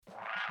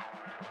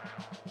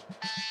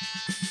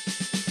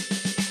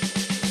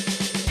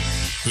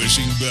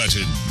pushing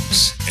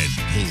buttons and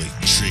pulling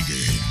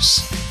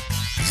triggers.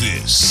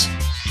 This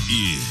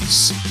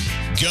is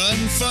Gun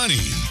Funny.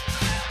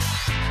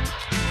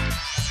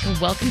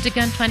 Welcome to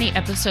Gun Funny,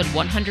 episode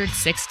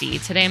 160.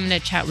 Today I'm going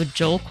to chat with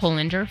Joel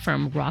Kolinder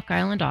from Rock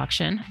Island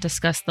Auction,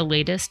 discuss the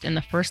latest in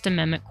the First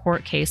Amendment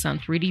court case on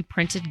 3D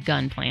printed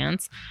gun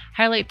plans,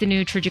 highlight the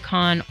new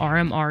Trijicon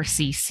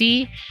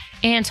RMR-CC,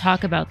 and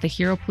talk about the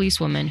hero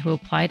policewoman who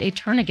applied a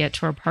tourniquet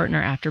to her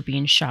partner after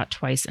being shot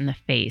twice in the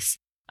face.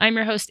 I'm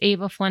your host,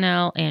 Ava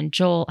Flanell, and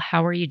Joel,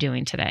 how are you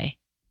doing today?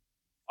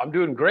 I'm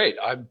doing great.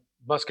 I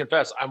must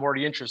confess, I'm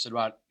already interested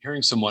about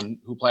hearing someone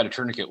who applied a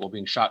tourniquet while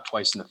being shot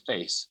twice in the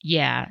face.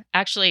 Yeah,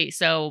 actually,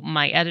 so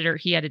my editor,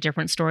 he had a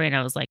different story, and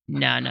I was like,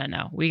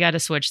 no. We got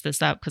to switch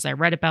this up because I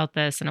read about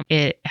this, and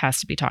it has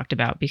to be talked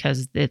about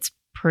because it's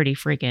pretty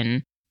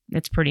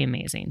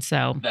amazing.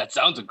 So that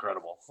sounds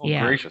incredible. Oh,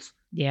 yeah, gracious.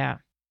 Yeah.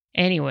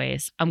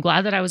 Anyways, I'm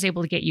glad that I was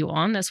able to get you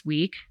on this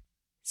week,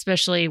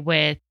 especially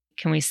with,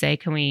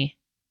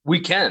 We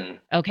can.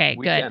 Okay,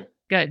 we good. Can.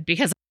 Good,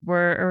 because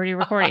we're already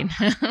recording.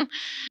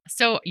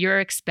 So you're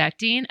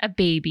expecting a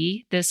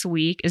baby this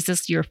week. Is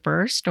this your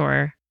first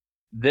or?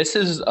 This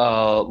is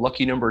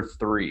lucky number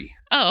 3.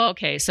 Oh,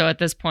 okay. So at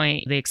this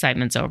point, the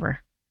excitement's over.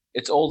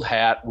 It's old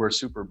hat. We're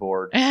super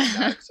bored. I'm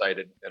not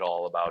excited at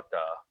all about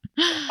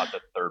the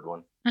third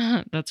one.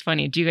 That's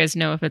funny. Do you guys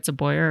know if it's a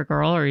boy or a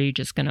girl, or are you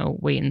just going to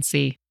wait and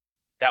see?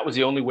 That was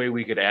the only way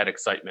we could add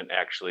excitement,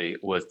 actually,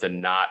 was to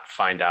not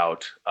find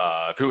out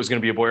if it was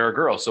going to be a boy or a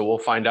girl. So we'll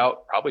find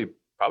out probably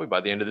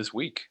by the end of this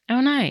week.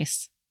 Oh,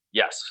 nice.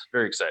 Yes,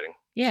 very exciting.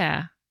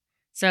 Yeah.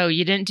 So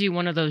you didn't do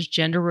one of those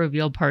gender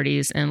reveal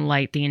parties and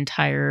light the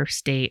entire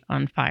state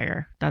on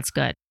fire. That's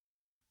good.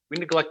 We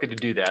neglected to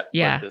do that.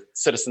 Yeah. But the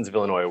citizens of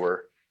Illinois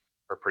were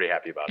pretty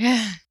happy about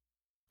it.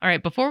 All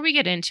right. Before we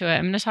get into it,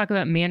 I'm going to talk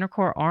about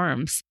Manticore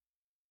Arms.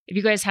 If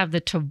you guys have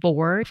the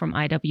Tavor from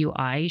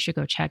IWI, you should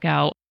go check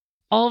out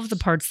all of the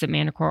parts that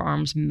Manticore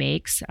Arms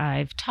makes.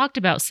 I've talked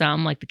about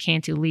some, like the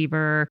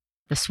cantilever,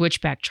 the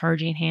switchback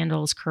charging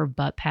handles, curved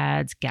butt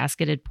pads,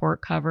 gasketed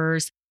port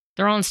covers.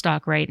 They're all in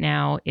stock right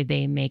now.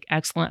 They make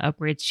excellent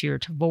upgrades to your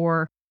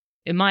Tavor.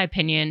 In my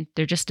opinion,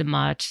 they're just a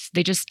much.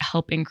 They just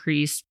help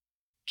increase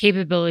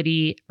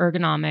capability,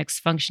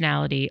 ergonomics,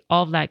 functionality,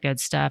 all of that good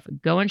stuff.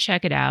 Go and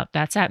check it out.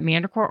 That's at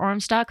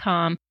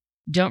manticorearms.com.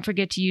 Don't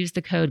forget to use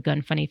the code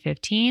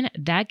GUNFUNNY15.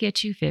 That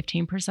gets you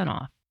 15%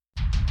 off.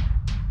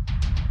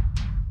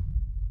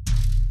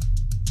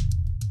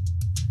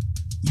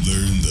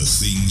 Learn the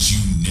things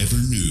you never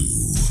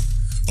knew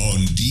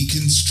on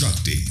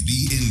Deconstructing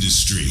the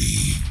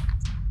Industry.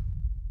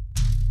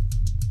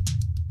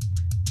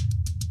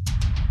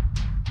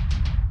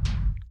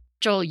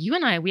 Joel, you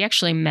and I, we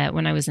actually met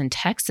when I was in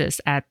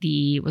Texas at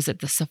was it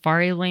the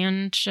Safari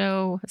Land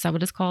show? Is that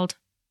what it's called?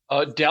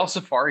 Dallas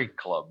Safari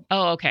Club.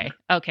 Oh, okay.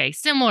 Okay.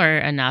 Similar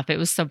enough. It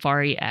was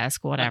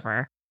Safari-esque,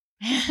 whatever.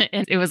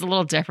 And it was a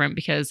little different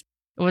because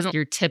it wasn't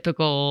your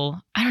typical,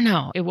 I don't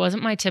know. It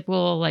wasn't my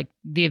typical, like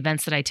the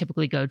events that I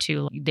typically go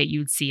to that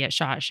you'd see at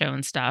SHOT Show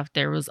and stuff.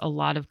 There was a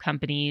lot of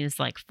companies,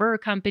 like fur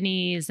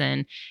companies,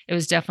 and it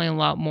was definitely a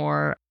lot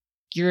more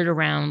geared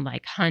around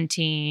like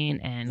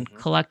hunting and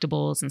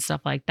collectibles and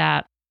stuff like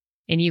that.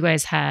 And you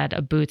guys had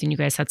a booth and you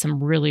guys had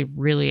some really,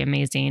 really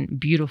amazing,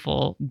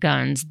 beautiful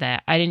guns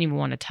that I didn't even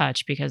want to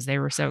touch because they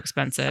were so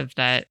expensive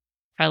that if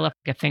I left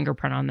like a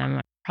fingerprint on them,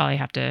 I'd probably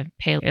have to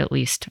pay at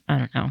least, I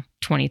don't know,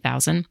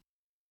 $20,000.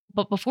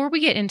 But before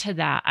we get into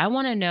that, I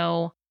want to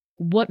know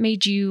what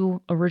made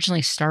you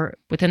originally start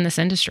within this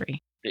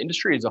industry? The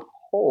industry as a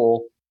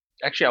whole,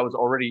 actually, I was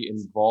already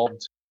involved.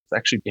 It's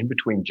actually in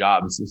between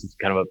jobs. This is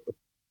kind of a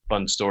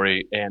fun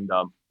story. And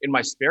in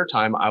my spare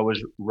time, I was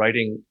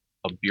writing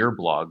a beer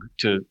blog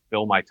to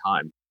fill my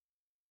time,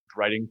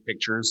 writing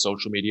pictures,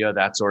 social media,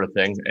 that sort of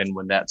thing. And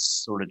when that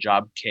sort of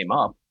job came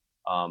up,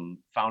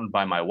 found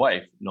by my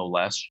wife, no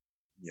less,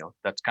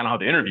 that's kind of how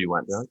the interview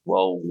went. They're like,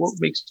 well, what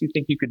makes you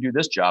think you could do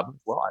this job?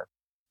 Well,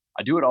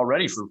 I do it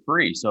already for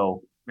free.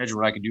 So imagine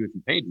what I could do if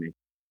you paid me.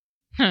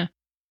 Huh.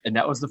 And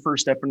that was the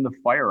first step into the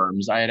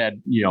firearms. I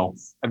had,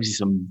 obviously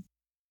some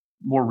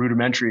more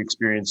rudimentary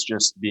experience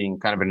just being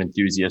kind of an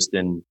enthusiast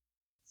in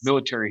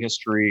military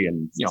history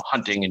and,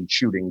 hunting and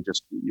shooting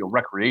just,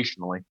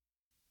 recreationally.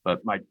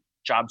 But my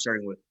job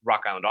starting with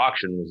Rock Island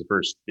Auction was the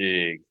first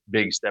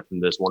big step in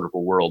this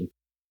wonderful world.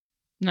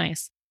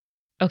 Nice.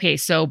 Okay,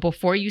 so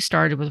before you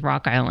started with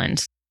Rock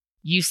Island,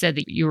 you said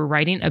that you were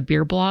writing a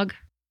beer blog?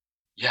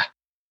 Yeah.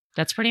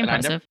 That's pretty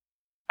impressive.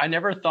 I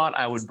never thought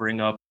I would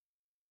bring up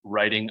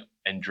writing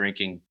and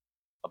drinking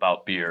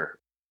about beer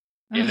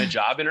in a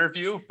job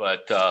interview,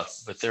 but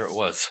there it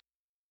was.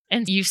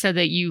 And you said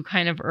that you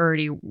kind of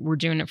already were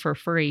doing it for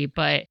free,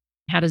 but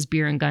how does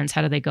beer and guns,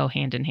 how do they go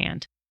hand in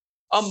hand?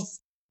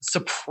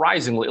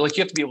 Surprisingly, like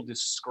you have to be able to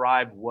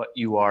describe what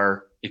you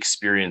are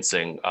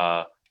experiencing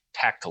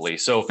tactily.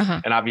 So,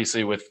 and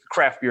obviously with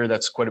craft beer,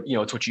 that's quite,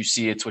 it's what you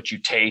see, it's what you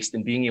taste,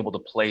 and being able to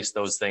place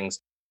those things.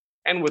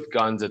 And with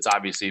guns, it's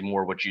obviously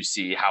more what you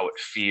see, how it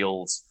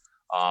feels.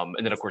 And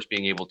then of course,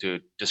 being able to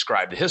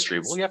describe the history.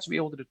 Well, you have to be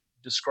able to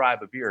describe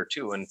a beer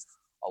too. And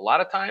a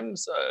lot of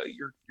times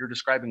you're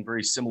describing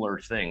very similar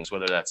things,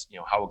 whether that's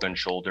how a gun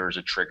shoulders,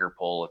 a trigger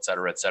pull, et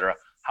cetera, et cetera.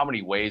 How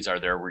many ways are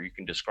there where you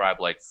can describe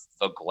like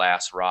the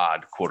glass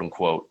rod, quote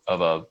unquote,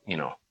 of a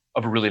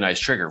really nice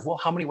trigger? Well,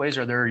 how many ways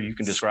are there you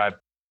can describe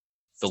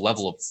the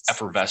level of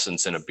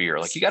effervescence in a beer?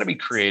 Like, you got to be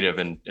creative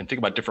and think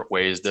about different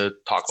ways to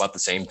talk about the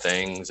same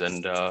things.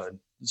 And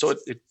so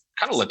it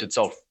kind of lent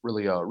itself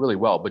really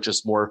well, but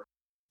just more,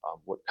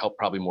 what helped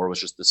probably more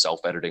was just the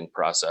self-editing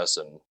process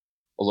and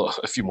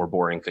a few more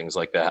boring things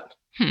like that.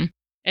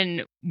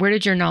 And where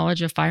did your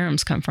knowledge of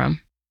firearms come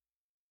from?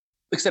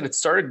 Like I said, it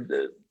started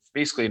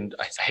basically, and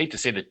I hate to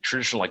say the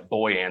traditional like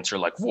boy answer,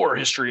 like war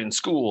history in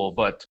school,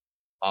 but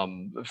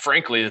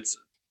frankly, it's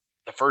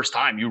the first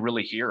time you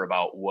really hear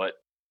about what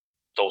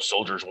those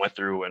soldiers went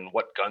through and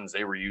what guns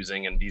they were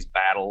using in these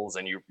battles.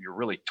 And you're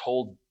really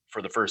told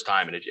for the first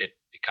time. And it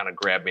kind of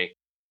grabbed me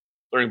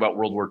learning about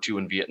World War II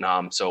and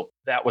Vietnam. So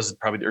that was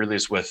probably the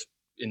earliest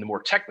in the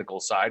more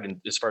technical side.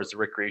 And as far as the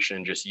recreation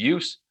and just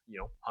use,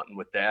 hunting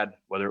with dad,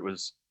 whether it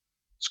was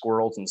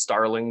squirrels and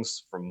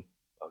starlings from,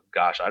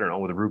 I don't know,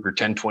 with a Ruger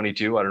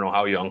 1022, I don't know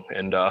how young,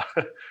 and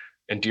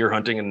and deer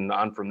hunting and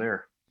on from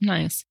there.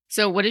 Nice.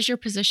 So what is your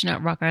position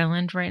at Rock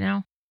Island right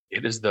now?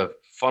 It is the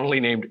funnily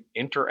named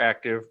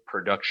Interactive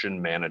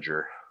Production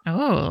Manager.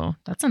 Oh,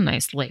 that's a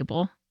nice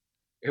label.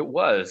 It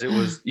was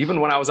even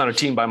when I was on a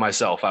team by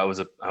myself, I was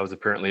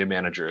apparently a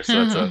manager.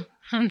 So that's a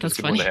that's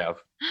good funny one to have.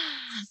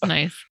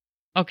 Nice.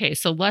 Okay,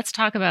 so let's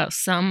talk about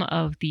some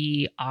of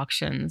the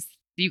auctions.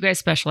 You guys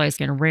specialize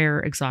in rare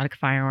exotic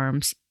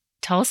firearms.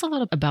 Tell us a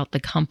little about the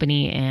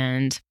company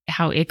and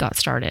how it got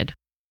started.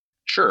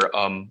 Sure.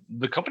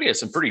 The company has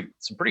some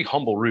pretty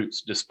humble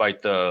roots,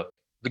 despite the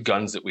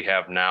guns that we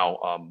have now.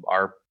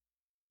 Our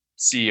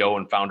CEO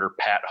and founder,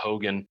 Pat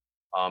Hogan,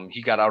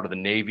 he got out of the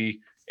Navy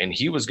and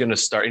he was going to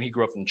start, and he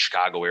grew up in the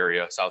Chicago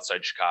area,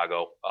 Southside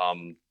Chicago,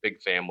 big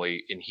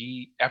family. And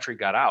after he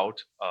got out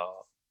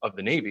of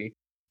the Navy,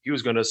 he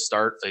was going to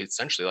start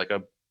essentially like a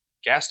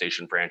gas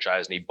station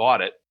franchise, and he bought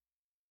it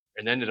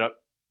and ended up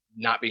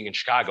not being in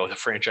Chicago. The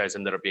franchise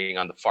ended up being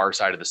on the far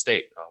side of the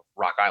state,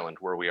 Rock Island,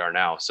 where we are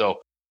now.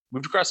 So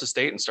moved across the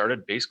state and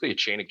started basically a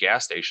chain of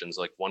gas stations,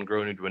 like one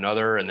growing into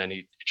another. And then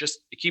it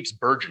keeps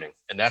burgeoning.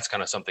 And that's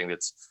kind of something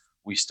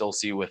we still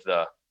see with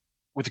the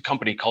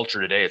company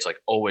culture today. It's like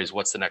always,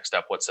 what's the next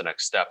step? What's the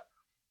next step?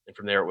 And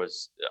from there, it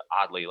was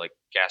oddly like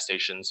gas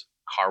stations,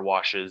 car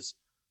washes,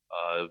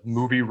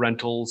 movie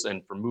rentals.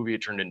 And from movie, it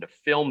turned into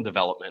film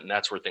development. And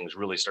that's where things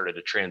really started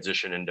to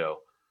transition into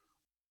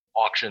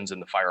auctions in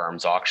the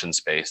firearms auction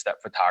space.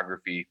 That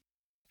photography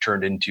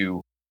turned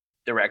into,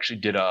 they actually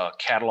did a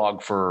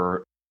catalog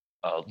for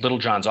Little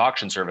John's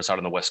auction service out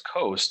on the West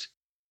Coast.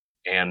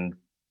 And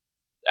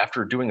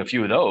after doing a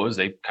few of those,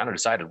 they kind of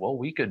decided, well,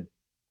 we could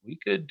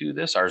do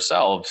this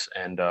ourselves.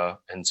 And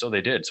so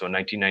they did. So in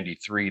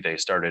 1993, they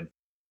started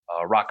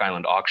Rock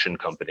Island Auction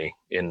Company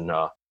in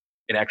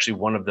actually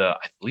I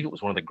believe it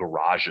was one of the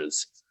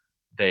garages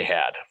they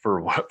had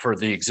for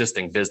the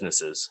existing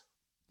businesses.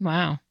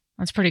 Wow.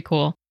 That's pretty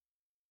cool.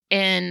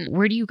 And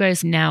where do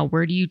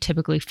you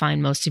typically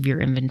find most of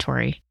your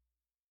inventory?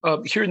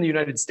 Here in the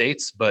United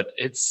States, but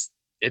it's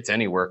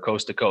anywhere,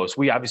 coast to coast.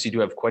 We obviously do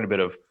have quite a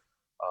bit of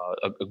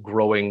a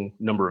growing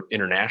number of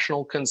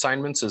international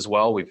consignments as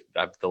well.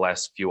 The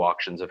last few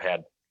auctions have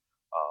had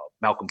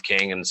Malcolm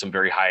King and some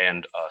very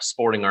high-end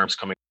sporting arms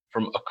coming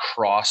from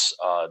across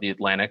the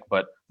Atlantic,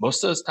 but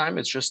most of the time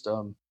it's just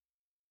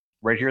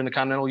right here in the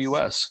continental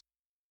U.S.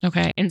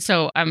 Okay. And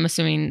so I'm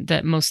assuming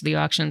that most of the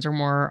auctions are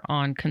more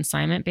on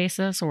consignment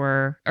basis,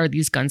 or are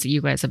these guns that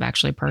you guys have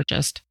actually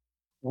purchased?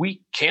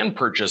 We can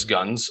purchase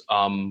guns.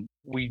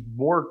 We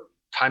more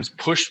times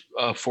push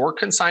for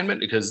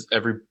consignment because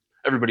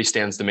everybody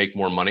stands to make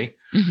more money.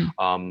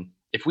 Mm-hmm.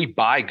 If we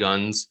buy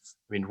guns,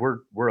 I mean,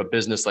 we're a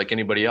business like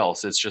anybody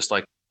else. It's just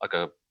like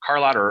a car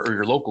lot or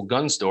your local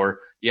gun store.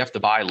 You have to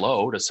buy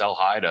low to sell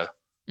high to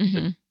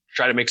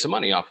try to make some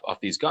money off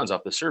these guns,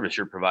 off the service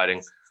you're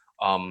providing.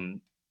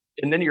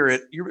 And then you're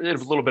at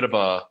a little bit of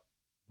a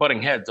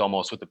butting heads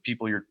almost with the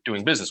people you're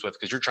doing business with,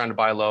 because you're trying to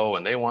buy low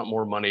and they want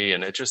more money,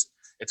 and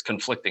it's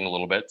conflicting a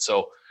little bit.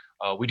 So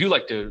we do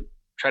like to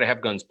try to have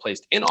guns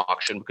placed in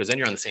auction, because then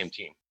you're on the same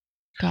team.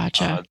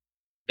 Gotcha.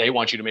 They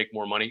want you to make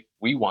more money.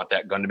 We want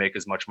that gun to make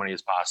as much money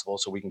as possible,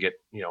 so we can get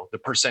the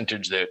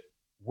percentage that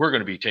we're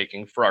going to be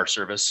taking for our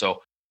service.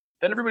 So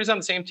then everybody's on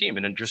the same team,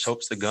 and it just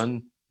hopes the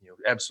gun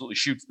absolutely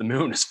shoots the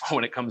moon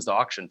when it comes to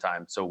auction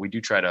time. So we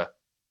do try to.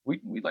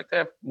 We like to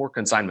have more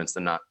consignments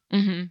than not.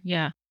 Mm-hmm,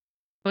 yeah.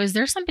 Well, is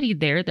there somebody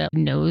there that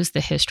knows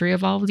the history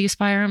of all of these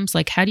firearms?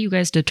 Like, how do you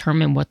guys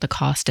determine what the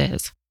cost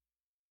is?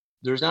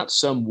 There's not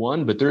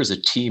someone, but there is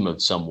a team of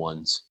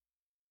someones.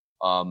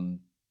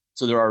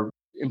 So there are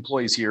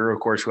employees here, of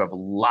course, who have a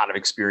lot of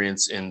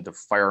experience in the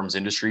firearms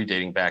industry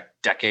dating back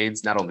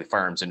decades, not only the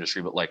firearms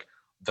industry, but like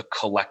the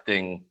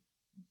collecting,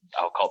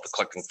 I'll call it the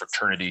collecting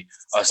fraternity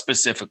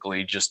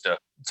specifically,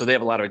 so they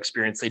have a lot of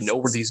experience. They know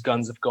where these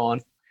guns have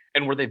gone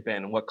and where they've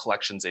been and what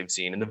collections they've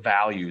seen and the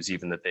values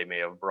even that they may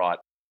have brought.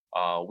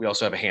 We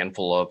also have a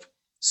handful of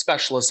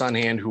specialists on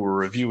hand who are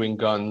reviewing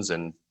guns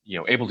and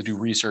able to do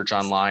research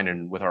online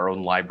and with our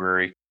own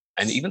library,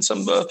 and even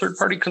some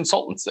third-party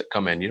consultants that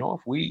come in.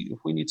 If we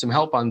need some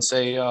help on,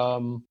 say, I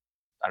don't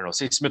know,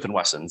 say Smith and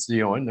Wessons,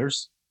 and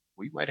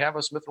we might have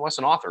a Smith and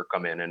Wesson author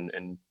come in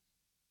and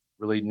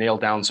really nail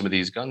down some of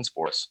these guns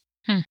for us.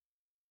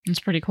 That's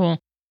pretty cool.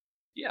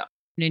 Yeah.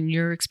 In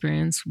your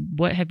experience,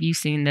 what have you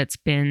seen that's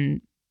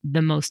been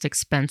the most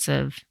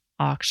expensive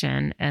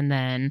auction, and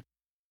then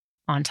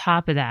on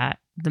top of that,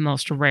 the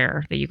most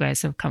rare that you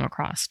guys have come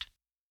across?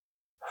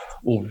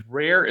 Well,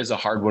 rare is a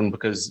hard one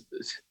because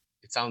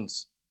it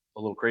sounds a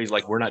little crazy,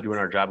 like we're not doing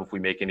our job if we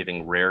make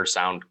anything rare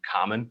sound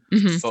common.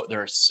 Mm-hmm. But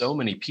there are so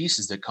many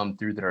pieces that come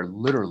through that are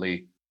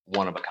literally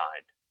one of a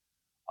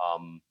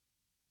kind.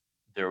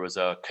 There was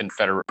a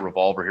Confederate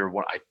revolver here.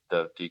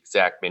 The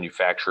exact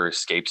manufacturer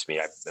escapes me.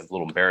 I'm a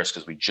little embarrassed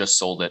because we just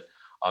sold it.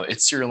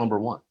 It's serial number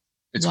 1.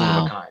 It's one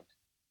of a kind.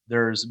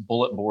 There's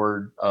bullet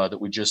board that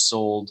we just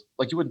sold.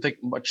 Like, you wouldn't think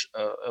much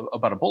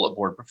about a bullet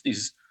board, but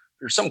there's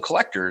some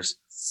collectors.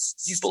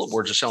 These bullet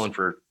boards are selling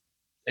for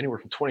anywhere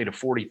from $20,000 to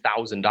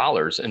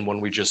 $40,000. And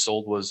one we just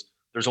sold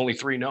there's only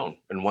 3 known,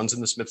 and one's in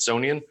the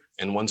Smithsonian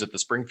and one's at the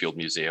Springfield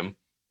Museum.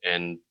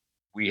 And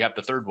we have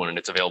the 3rd one, and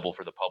it's available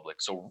for the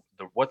public. So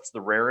what's the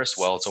rarest?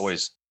 Well, it's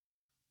always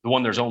the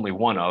one there's only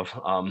one of.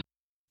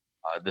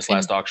 This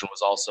last auction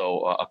was also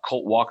a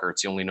Colt Walker.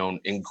 It's the only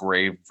known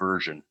engraved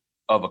version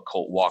of a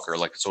Colt Walker.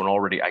 So an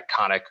already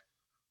iconic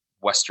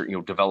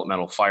Western,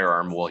 developmental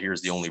firearm. Well,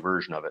 here's the only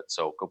version of it.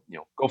 So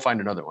go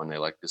find another one, they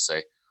like to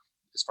say.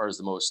 As far as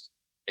the most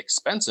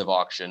expensive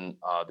auction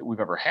that we've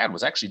ever had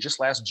was actually just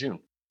last June.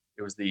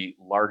 It was the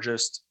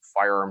largest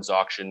firearms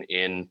auction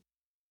in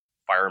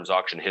firearms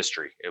auction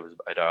history. It was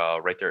at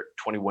right there at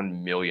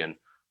 $21 million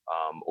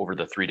over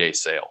the 3-day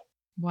sale.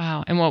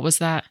 Wow. And what was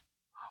that?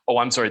 Oh,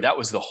 I'm sorry. That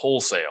was the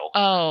wholesale.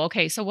 Oh,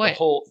 okay. So what? The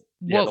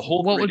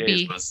whole what 3 would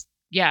days be? Was,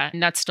 yeah,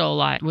 and that's still a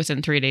lot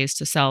within 3 days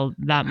to sell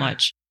that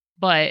much.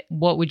 But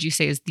what would you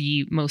say is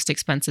the most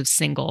expensive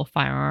single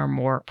firearm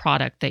or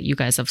product that you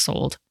guys have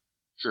sold?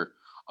 Sure.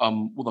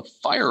 Well, the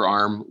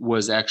firearm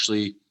was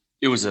actually,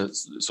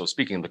 so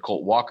speaking of the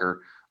Colt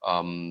Walker,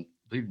 I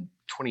believe in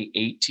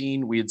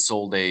 2018, we had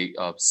sold a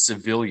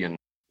civilian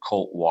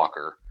Colt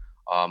Walker.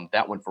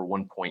 That went for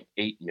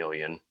 $1.8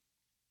 million.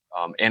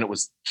 And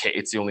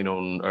it's the only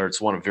known, or it's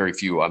one of very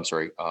few,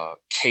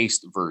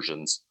 cased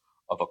versions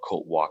of a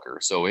Colt Walker.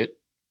 So it,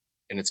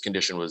 in its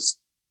condition, was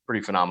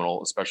pretty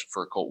phenomenal, especially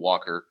for a Colt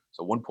Walker.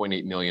 So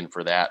 $1.8 million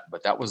for that.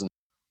 But that wasn't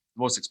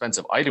the most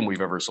expensive item we've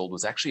ever sold.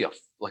 Was actually I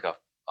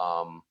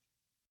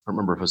don't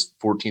remember if it was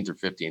 14th or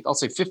 15th. I'll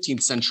say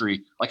 15th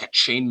century, like a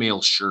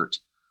chainmail shirt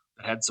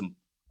that had some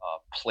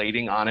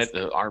plating on it,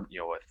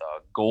 with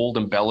gold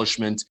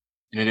embellishment,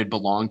 and it had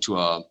belonged to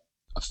a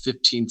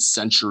 15th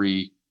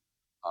century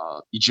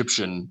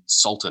Egyptian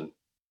sultan.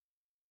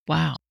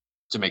 Wow.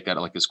 To make that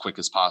as quick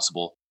as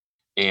possible.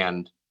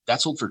 And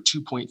that sold for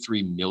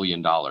 $2.3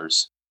 million.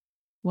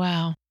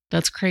 Wow.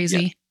 That's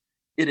crazy.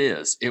 Yeah, it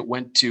is. It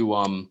went to,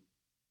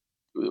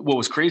 what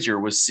was crazier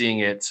was seeing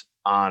it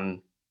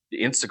on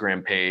the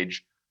Instagram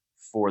page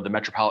for the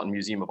Metropolitan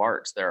Museum of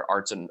Arts, their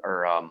arts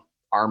or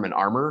Arm and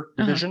Armor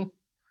division. Uh-huh.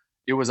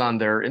 It was on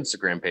their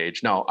Instagram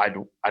page. Now, I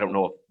don't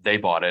know if they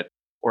bought it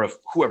or if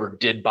whoever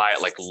did buy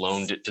it,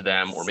 loaned it to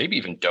them or maybe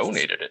even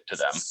donated it to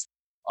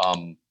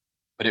them.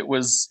 But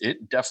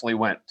it definitely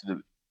went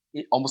to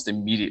almost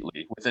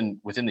immediately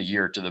within the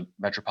year to the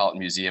Metropolitan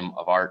Museum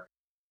of Art.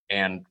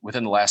 And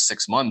within the last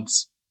 6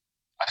 months,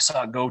 I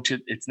saw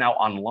it it's now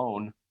on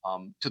loan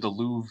to the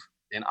Louvre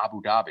in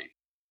Abu Dhabi.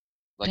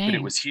 But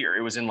it was here.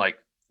 It was in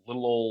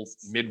little old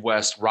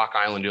Midwest Rock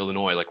Island,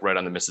 Illinois, right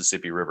on the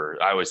Mississippi River.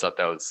 I always thought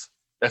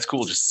that's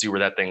cool just to see where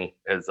that thing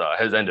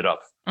has ended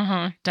up.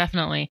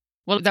 Definitely.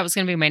 Well, that was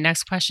going to be my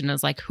next question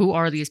is who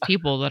are these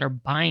people that are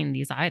buying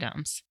these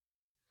items?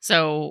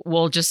 So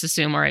we'll just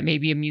assume, all right,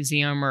 maybe a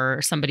museum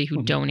or somebody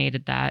who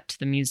donated that to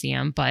the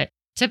museum. But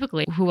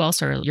typically, who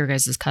else are your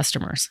guys'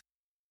 customers?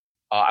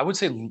 I would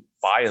say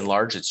by and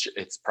large,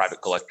 it's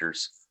private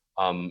collectors.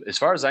 As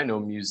far as I know,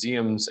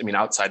 museums,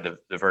 outside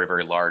the very,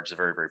 very large, the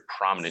very, very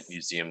prominent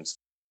museums,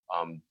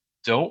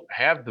 don't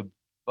have the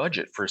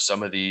budget for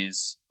some of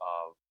these,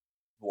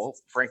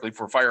 frankly,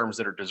 for firearms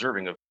that are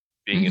deserving of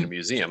being in a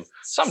museum.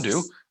 Some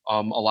do,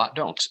 a lot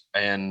don't.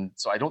 And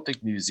so I don't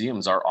think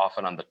museums are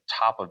often on the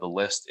top of the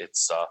list.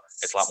 It's a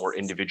lot more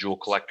individual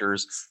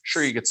collectors.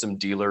 Sure, you get some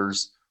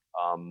dealers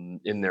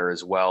in there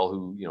as well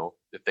who,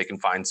 if they can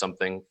find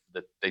something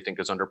that they think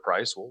is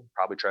underpriced, will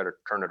probably try to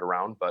turn it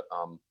around. But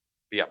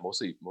yeah,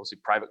 mostly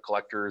private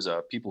collectors,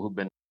 people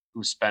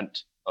who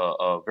spent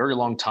a very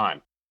long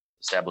time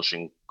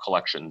establishing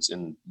collections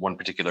in one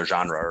particular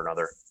genre or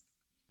another.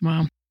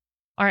 Wow.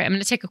 All right, I'm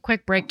going to take a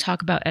quick break,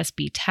 talk about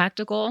SB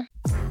Tactical.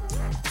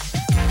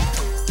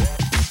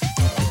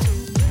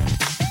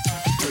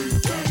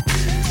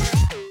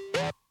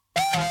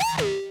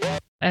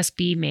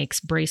 SB makes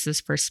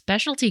braces for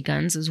specialty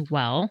guns as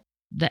well.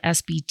 The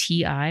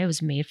SBTI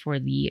was made for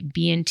the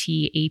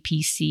B&T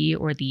APC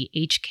or the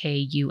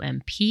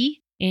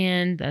HKUMP,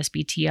 And the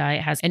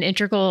SBTI has an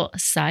integral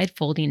side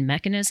folding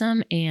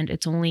mechanism, and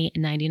it's only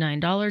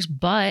 $99.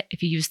 But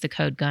if you use the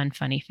code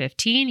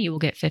GUNFUNNY15, you will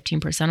get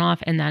 15% off,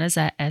 and that is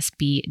at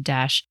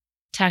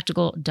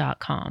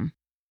sb-tactical.com.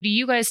 Do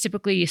you guys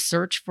typically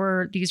search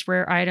for these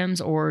rare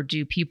items, or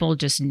do people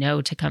just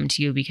know to come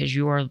to you because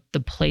you are the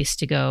place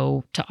to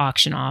go to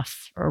auction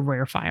off a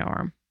rare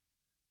firearm?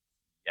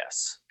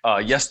 Yes.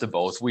 Yes to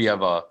both. We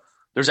have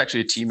there's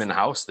actually a team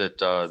in-house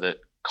that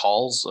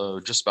calls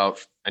just about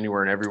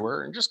anywhere and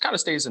everywhere and just kind of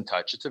stays in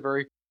touch. It's a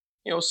very,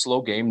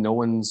 slow game. No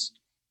one's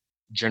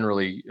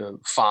generally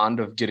fond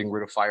of getting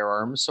rid of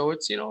firearms. So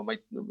it's,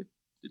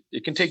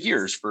 it can take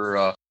years for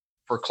a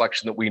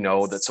collection that we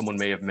know that someone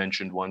may have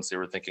mentioned once they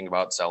were thinking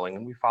about selling,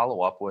 and we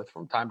follow up with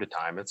from time to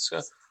time. It's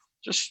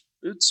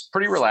it's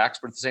pretty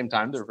relaxed, but at the same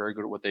time, they're very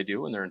good at what they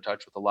do and they're in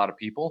touch with a lot of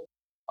people.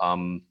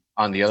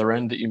 On the other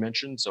end that you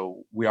mentioned.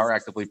 So we are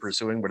actively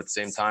pursuing, but at the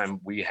same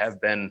time, we have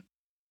been,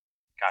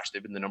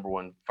 they've been the number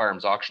one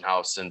firearms auction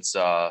house since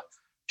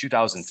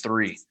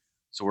 2003.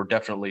 So we're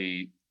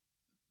definitely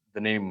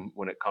the name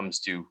when it comes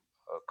to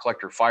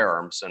collector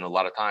firearms. And a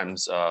lot of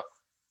times,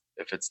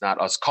 if it's not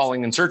us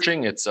calling and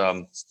searching, it's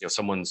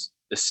someone's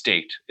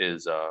estate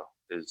is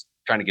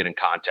trying to get in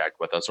contact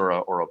with us, or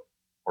a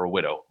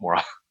widow more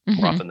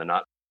often than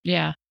not.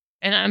 Yeah.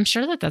 And I'm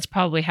sure that that's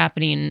probably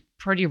happening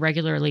pretty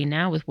regularly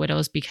now with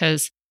widows,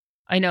 because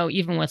I know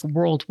even with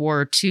World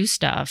War II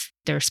stuff,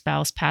 their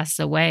spouse passes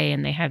away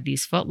and they have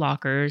these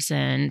footlockers,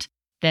 and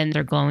then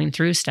they're going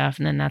through stuff.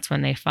 And then that's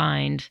when they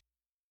find,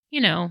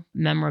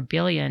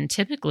 memorabilia. And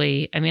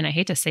typically, I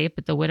hate to say it,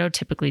 but the widow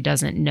typically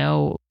doesn't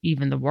know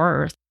even the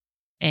worth.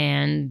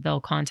 And they'll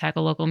contact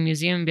a local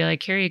museum and be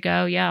like, here you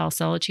go. Yeah, I'll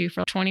sell it to you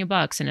for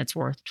 $20 and it's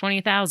worth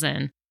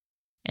 $20,000.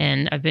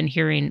 And I've been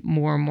hearing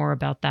more and more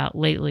about that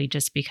lately,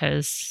 just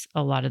because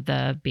a lot of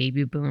the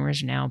baby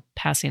boomers are now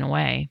passing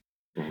away.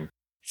 Mm-hmm.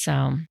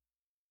 So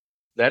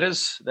that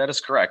is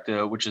correct,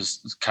 which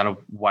is kind of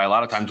why a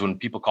lot of times when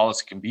people call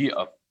us, it can be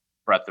a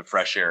breath of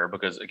fresh air,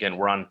 because again,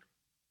 we're on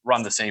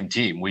the same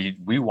team.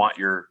 We want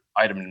your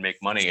item to make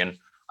money, and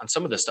on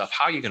some of this stuff,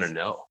 how are you going to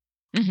know?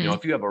 mm-hmm.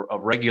 If you have a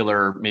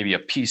regular, maybe a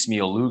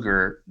piecemeal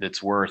Luger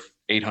that's worth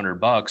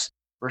 $800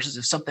 versus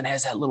if something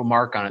has that little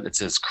mark on it that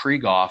says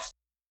Krieghoff,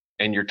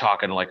 and you're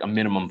talking like a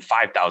minimum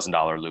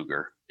 $5,000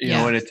 Luger,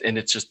 and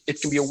it's just,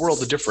 it can be a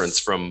world of difference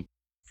from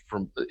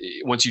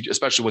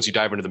especially once you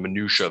dive into the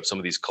minutia of some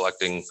of these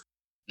collecting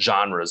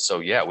genres. So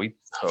yeah, we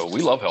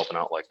love helping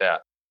out like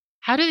that.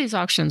 How do these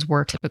auctions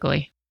work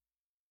typically?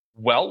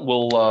 Well,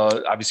 we'll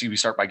obviously we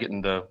start by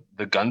getting the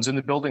guns in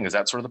the building. Is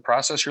that sort of the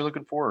process you're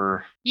looking for?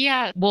 Or?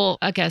 Yeah, well,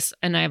 I guess,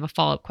 and I have a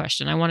follow-up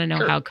question. I want to know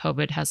Sure. how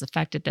COVID has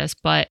affected this,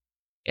 but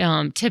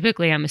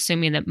typically I'm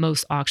assuming that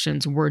most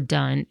auctions were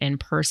done in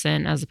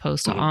person as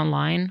opposed to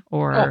online,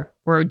 or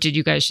did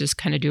you guys just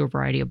kind of do a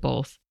variety of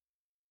both?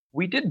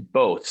 We did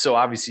both. So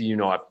obviously,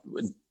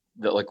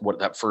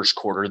 that first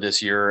quarter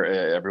this year,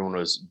 everyone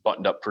was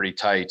buttoned up pretty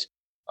tight.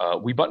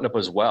 We buttoned up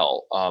as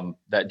well.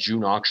 That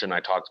June auction I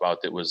talked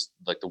about, that was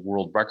like the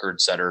world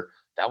record setter,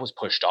 that was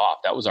pushed off.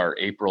 That was our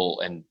April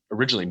and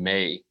originally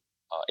May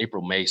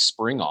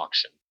spring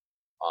auction.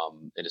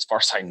 And as far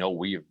as I know,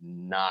 we have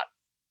not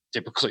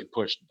typically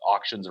pushed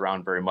auctions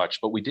around very much,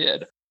 but we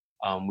did.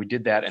 We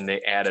did that, and they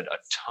added a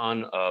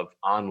ton of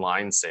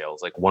online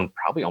sales, like one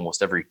probably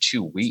almost every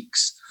 2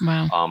 weeks.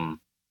 Wow.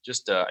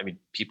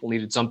 People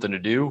needed something to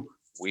do.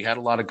 We had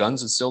a lot of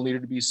guns that still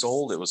needed to be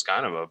sold. It was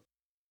kind of a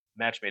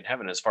match made in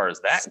heaven as far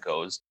as that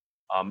goes.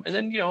 And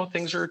then,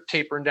 things are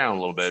tapering down a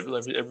little bit.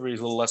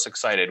 Everybody's a little less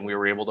excited, and we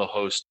were able to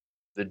host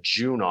the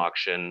June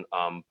auction,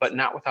 but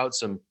not without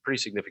some pretty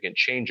significant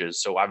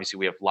changes. So obviously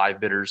we have live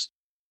bidders.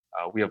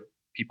 We have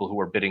people who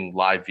are bidding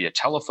live via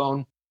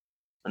telephone.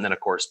 And then,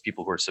 of course,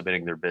 people who are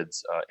submitting their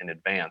bids in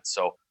advance.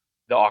 So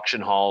the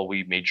auction hall,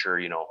 we made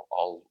sure,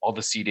 all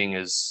the seating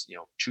is,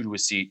 2 to a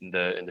seat, and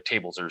the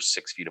tables are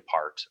 6 feet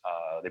apart.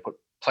 They put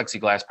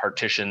plexiglass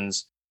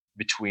partitions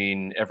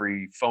between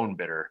every phone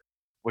bidder,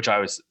 which I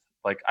was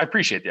like, I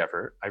appreciate the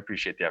effort.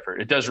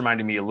 It does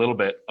remind me a little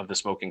bit of the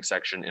smoking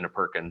section in a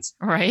Perkins.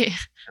 Right.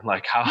 And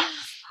like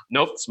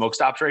nope, smoke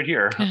stops right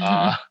here.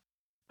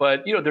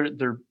 But,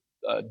 they're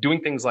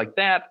doing things like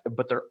that,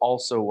 but they're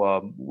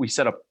also, we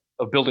set up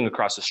a building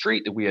across the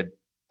street that we had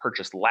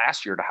purchased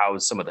last year to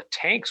house some of the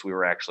tanks we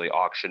were actually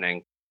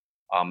auctioning,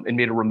 and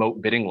made a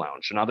remote bidding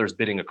lounge. So now there's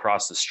bidding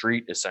across the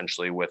street,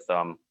 essentially with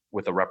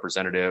a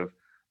representative.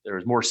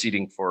 There's more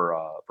seating for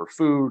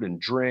food and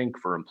drink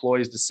for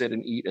employees to sit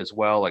and eat as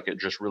well. Like, it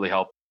just really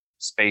helped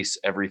space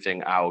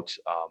everything out,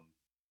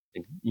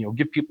 and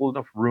give people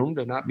enough room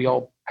to not be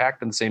all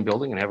packed in the same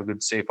building and have a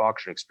good, safe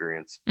auction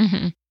experience.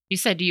 Mm-hmm. You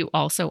said you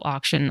also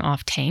auction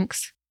off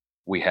tanks?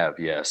 We have,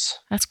 yes.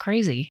 That's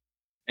crazy.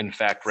 In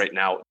fact, right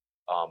now,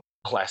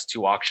 the last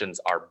 2 auctions,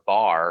 our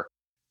bar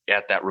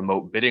at that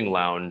remote bidding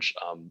lounge,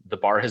 the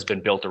bar has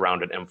been built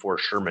around an M4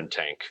 Sherman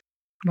tank.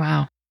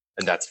 Wow.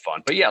 And that's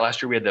fun. But yeah,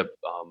 last year we had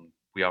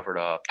we offered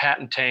a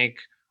Patton tank.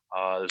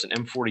 There's an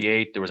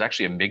M48. There was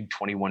actually a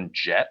MiG-21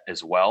 jet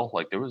as well.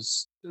 Like,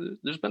 there's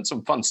been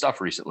some fun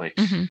stuff recently.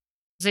 Mm-hmm.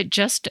 Is it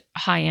just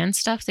high-end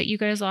stuff that you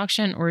guys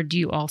auction, or do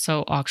you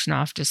also auction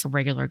off just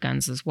regular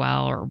guns as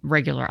well, or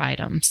regular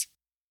items?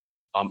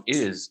 It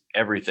is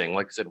everything.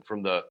 Like I said,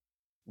 from the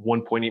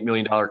 $1.8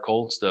 million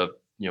Colts to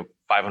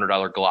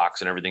 $500 Glocks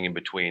and everything in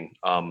between.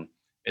 And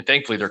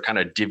thankfully, they're kind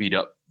of divvied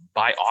up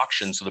by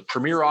auction. So the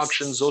premier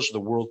auctions, those are the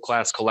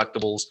world-class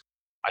collectibles.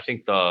 I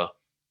think the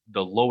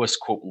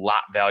lowest quote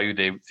lot value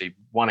they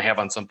want to have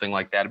on something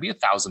like that would be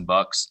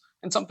 $1,000.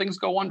 And some things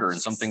go under and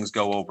some things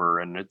go over.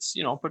 And it's,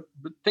 but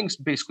things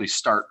basically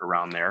start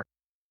around there.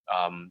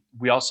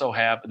 We also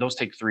have, those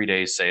take 3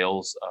 days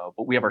sales,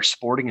 but we have our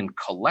sporting and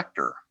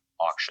collector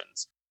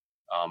auctions.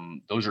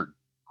 Those are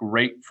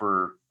great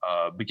for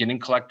beginning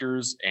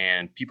collectors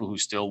and people who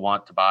still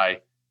want to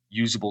buy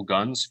usable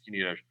guns. You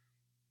need a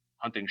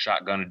hunting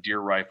shotgun, a deer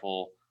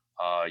rifle,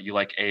 you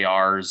like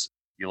ARs,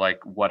 you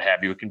like what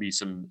have you. It can be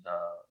some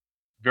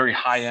very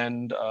high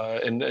end,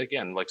 and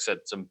again, like I said,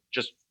 some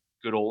just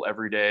good old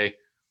everyday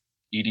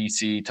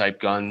EDC type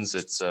guns.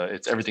 It's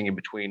everything in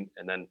between.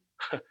 And then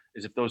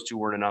as if those two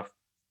weren't enough,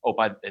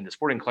 in the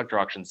sporting collector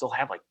auctions, they'll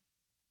have like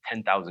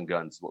 10,000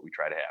 guns is what we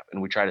try to have.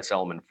 And we try to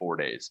sell them in 4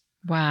 days.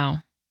 Wow.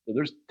 So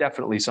there's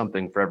definitely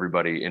something for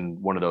everybody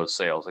in one of those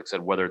sales. Like I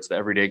said, whether it's the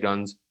everyday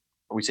guns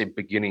or we say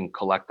beginning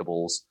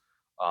collectibles,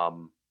 a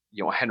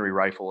Henry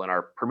rifle in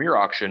our premier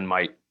auction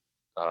might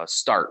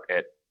start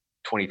at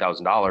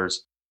 $20,000.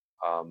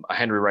 A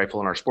Henry rifle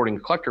in our sporting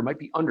collector might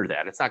be under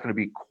that. It's not going to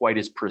be quite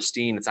as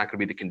pristine. It's not going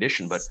to be the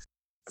condition, but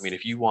I mean,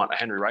 if you want a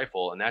Henry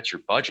rifle and that's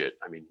your budget,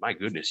 I mean, my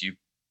goodness,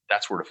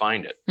 that's where to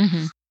find it.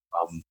 Mm-hmm.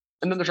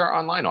 And then there's our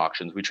online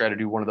auctions. We try to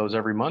do one of those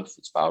every month.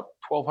 It's about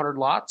 1,200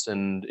 lots,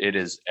 and it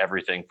is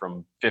everything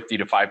from $50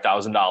 to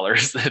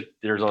 $5,000.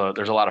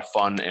 There's a lot of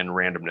fun and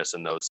randomness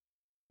in those.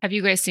 Have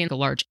you guys seen a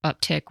large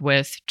uptick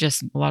with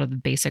just a lot of the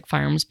basic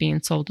firearms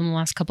being sold in the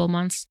last couple of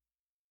months?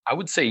 I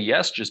would say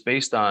yes, just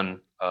based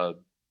on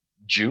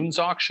June's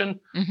auction.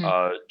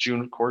 Mm-hmm. June,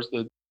 of course,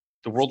 the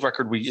world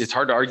record. It's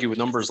hard to argue with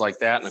numbers like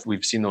that, and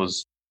we've seen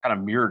those kind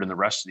of mirrored in the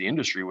rest of the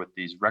industry with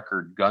these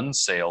record gun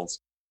sales.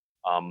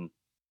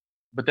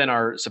 But then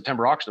our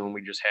September auction, when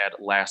we just had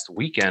last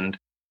weekend,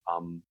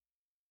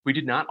 we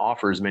did not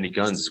offer as many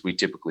guns as we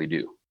typically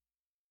do.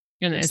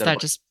 And is that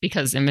just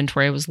because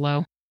inventory was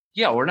low?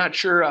 Yeah, we're not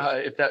sure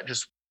if that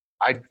just.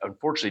 I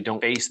unfortunately don't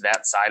face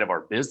that side of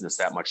our business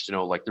that much to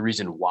know like the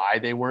reason why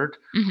they weren't.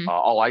 Mm-hmm.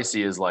 All I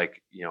see is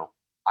like,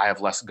 I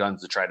have less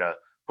guns to try to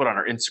put on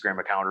our Instagram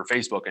account or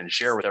Facebook and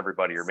share with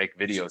everybody or make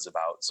videos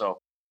about.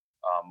 So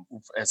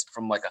as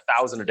from like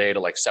 1,000 a day to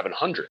like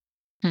 700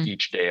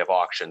 each day of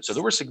auction. So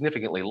there were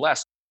significantly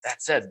less.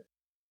 That said,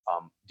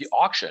 the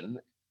auction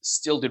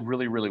still did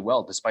really, really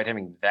well despite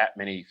having that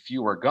many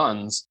fewer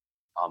guns.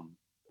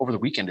 Over the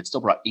weekend, it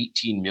still brought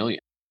 18 million.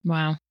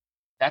 Wow.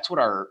 That's what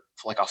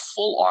a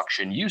full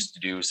auction used to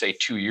do, say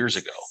 2 years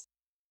ago.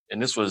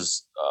 And this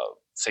was,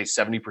 say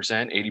 70%,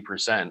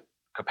 80%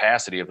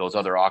 capacity of those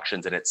other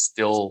auctions. And it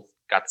still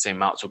got the same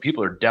amount. So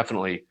people are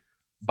definitely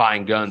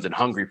buying guns and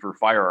hungry for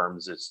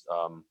firearms. It's,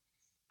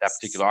 that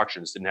particular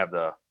auctions didn't have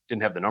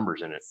the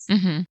numbers in it.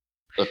 Mm-hmm.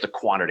 The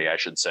quantity, I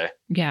should say.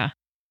 Yeah.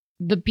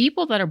 The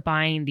people that are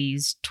buying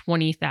these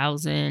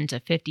 20,000 to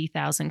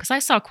 50,000, because I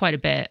saw quite a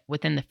bit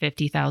within the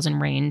 50,000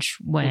 range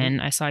when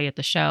I saw you at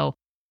the show.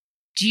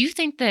 Do you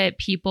think that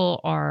people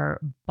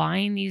are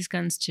buying these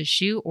guns to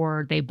shoot,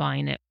 or are they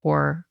buying it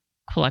for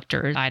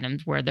collector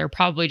items where they're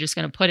probably just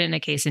going to put it in a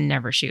case and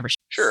never shoot?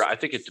 Sure. I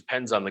think it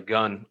depends on the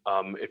gun.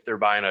 If they're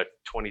buying a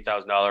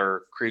 $20,000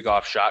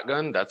 Krieghoff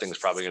shotgun, that thing's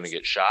probably going to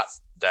get shot.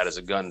 That is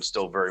a gun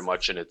still very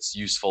much in its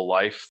useful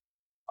life.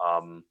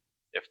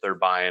 If they're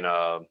buying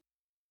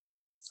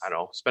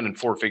spending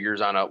four figures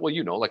on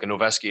like a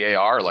Noveske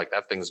AR, like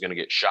that thing's going to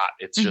get shot.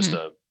 It's just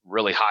a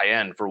really high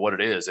end for what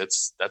it is.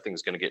 That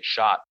thing's going to get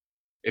shot.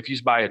 If you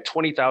buy a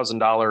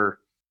 $20,000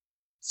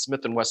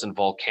 Smith & Wesson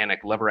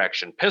Volcanic lever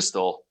action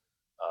pistol,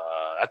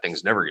 that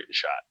thing's never getting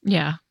shot.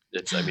 Yeah.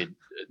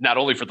 Not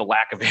only for the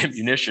lack of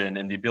ammunition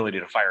and the ability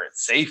to fire it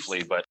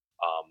safely, but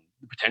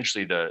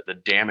potentially the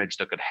damage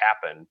that could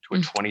happen to a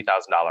 $20,000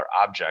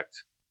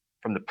 object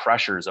from the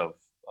pressures of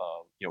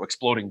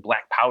exploding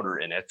black powder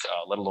in it,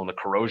 let alone the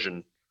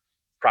corrosion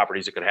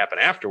properties that could happen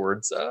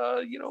afterwards.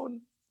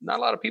 Not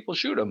a lot of people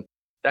shoot them.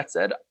 That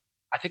said,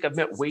 I think I've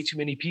met way too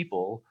many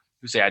people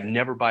who say I'd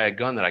never buy a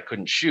gun that I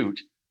couldn't shoot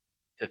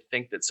to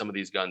think that some of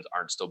these guns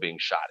aren't still being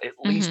shot at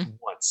least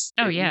once.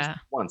 Oh, least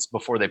once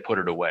before they put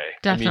it away.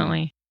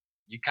 Definitely.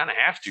 You kind of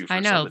have to. I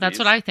know. That's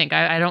what I think.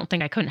 I don't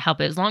think I couldn't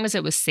help it. As long as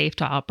it was safe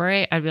to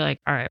operate, I'd be like,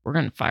 all right, we're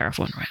going to fire off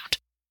one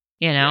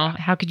round.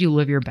 How could you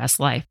live your best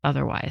life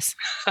otherwise?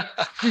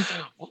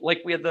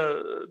 Like we had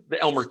the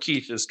Elmer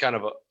Keith is kind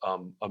of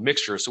a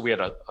mixture. So we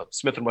had a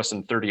Smith &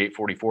 Wesson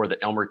 3844 that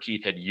Elmer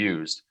Keith had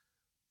used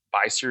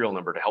by serial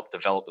number to help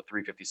develop the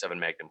 357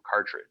 Magnum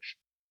cartridge.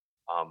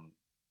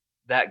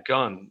 That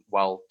gun,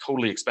 while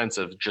totally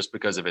expensive just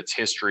because of its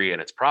history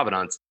and its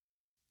provenance,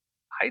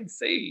 I'd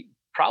say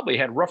probably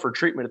had rougher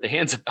treatment at the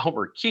hands of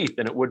Elmer Keith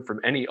than it would from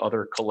any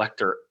other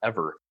collector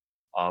ever.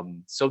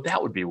 So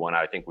that would be one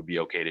I think would be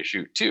okay to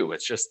shoot too.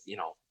 It's just,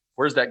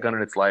 where's that gun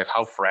in its life?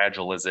 How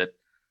fragile is it?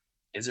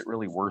 Is it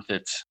really worth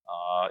it?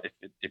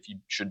 If you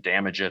should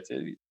damage it,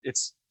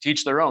 it's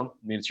teach their own.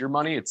 I mean, it's your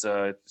money.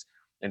 And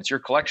it's your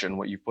collection,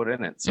 what you put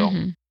in it. So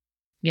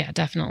Yeah,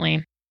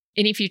 definitely.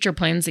 Any future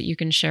plans that you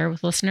can share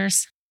with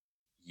listeners?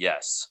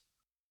 yes.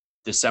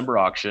 December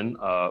auction.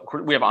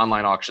 We have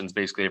online auctions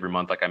basically every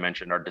month. Like I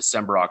mentioned, our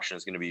December auction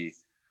is going to be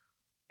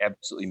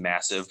absolutely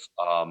massive.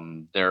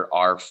 There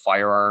are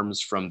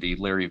firearms from the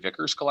Larry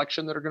Vickers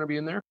collection that are going to be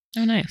in there.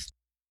 Oh, nice.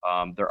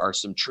 There are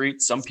some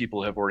treats. Some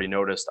people have already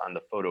noticed on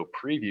the photo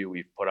preview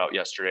we've put out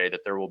yesterday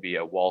that there will be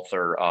a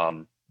Walther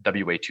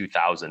WA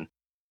 2000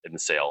 in the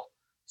sale.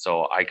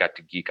 So I got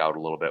to geek out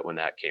a little bit when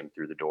that came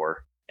through the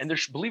door. And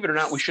believe it or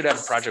not, we should have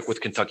a project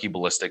with Kentucky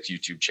Ballistics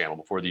YouTube channel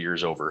before the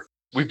year's over.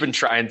 We've been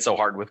trying so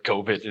hard with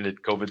COVID,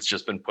 and COVID's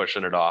just been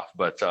pushing it off.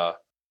 But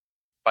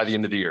by the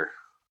end of the year.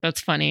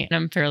 That's funny. And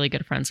I'm fairly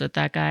good friends with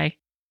that guy.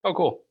 Oh,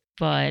 cool.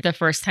 But the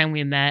first time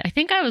we met, I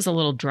think I was a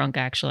little drunk,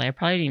 actually. I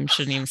probably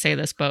shouldn't even say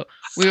this, but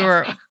we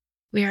were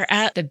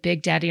at the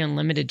Big Daddy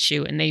Unlimited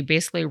shoot, and they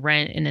basically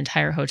rent an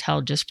entire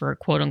hotel just for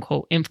quote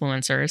unquote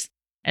influencers.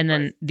 And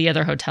then the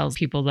other hotels,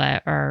 people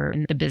that are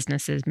in the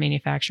businesses,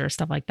 manufacturers,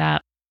 stuff like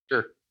that.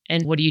 Sure.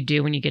 And what do you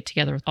do when you get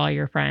together with all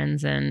your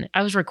friends? And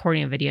I was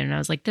recording a video and I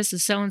was like, this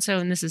is so-and-so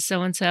and this is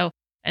so-and-so.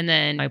 And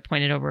then I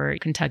pointed over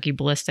Kentucky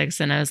Ballistics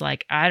and I was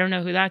like, I don't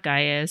know who that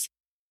guy is.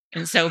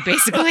 And so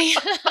basically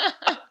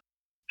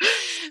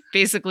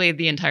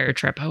the entire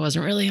trip, I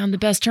wasn't really on the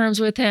best terms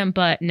with him,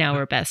 but now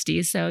we're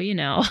besties. So,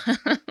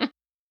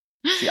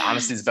 The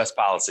honesty is the best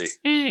policy.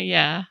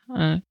 Yeah.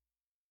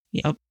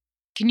 Yep.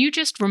 Can you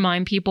just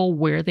remind people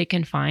where they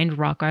can find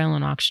Rock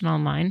Island Auction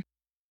online?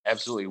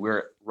 Absolutely. We're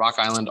at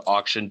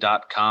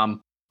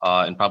rockislandauction.com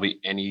and probably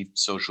any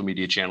social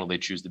media channel they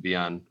choose to be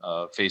on.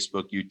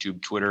 Facebook,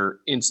 YouTube, Twitter,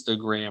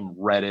 Instagram,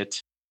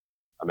 Reddit.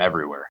 I'm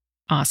everywhere.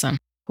 Awesome.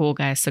 Cool,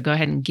 guys. So go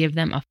ahead and give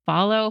them a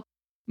follow.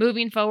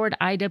 Moving forward,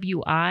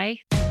 IWI.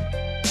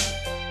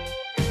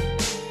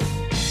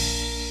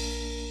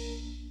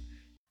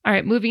 All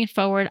right, moving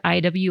forward,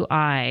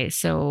 IWI.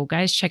 So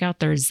guys, check out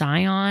their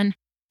Zion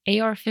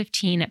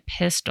AR-15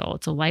 pistol.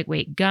 It's a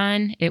lightweight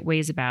gun. It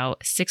weighs about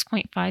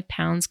 6.5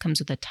 pounds, comes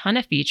with a ton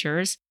of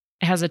features.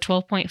 It has a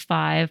 12.5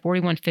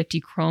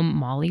 4150 chrome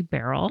Molly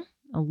barrel,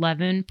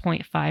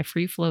 11.5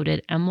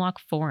 free-floated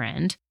M-LOK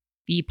forend,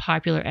 the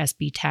popular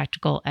SB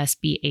Tactical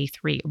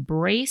SB-A3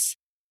 brace,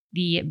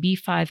 the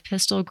B5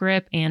 pistol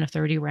grip, and a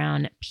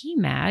 30-round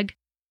P-mag.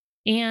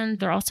 And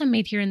they're also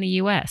made here in the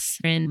U.S.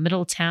 in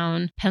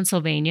Middletown,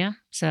 Pennsylvania.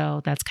 So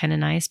that's kind of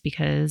nice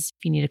because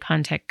if you need to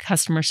contact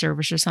customer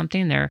service or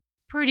something, they're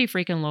pretty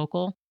freaking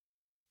local.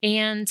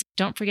 And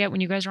don't forget,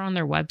 when you guys are on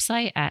their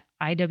website at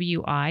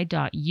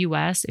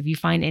iwi.us, if you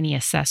find any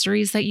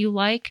accessories that you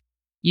like,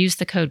 use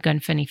the code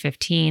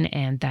GUNFINNY15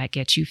 and that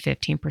gets you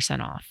 15%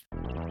 off.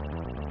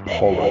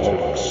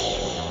 Politics.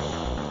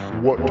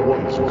 What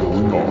is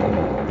going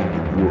on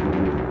in the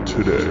world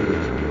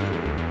today?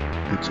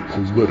 It's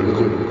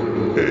political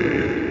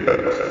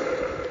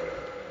AF.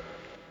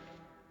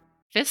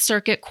 Fifth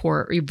Circuit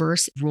Court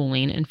reversed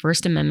ruling in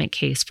First Amendment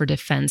case for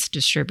Defense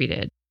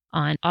Distributed.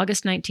 On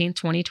August 19,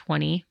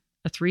 2020,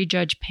 a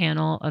 3-judge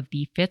panel of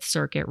the Fifth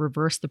Circuit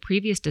reversed the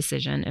previous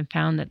decision and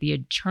found that the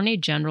Attorney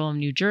General of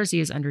New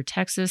Jersey is under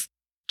Texas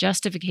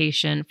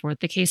justification for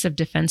the case of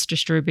Defense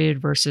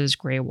Distributed versus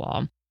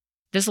Graywall.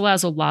 This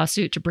allows a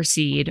lawsuit to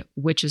proceed,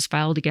 which is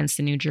filed against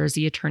the New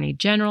Jersey Attorney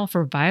General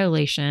for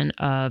violation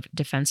of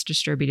Defense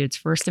Distributed's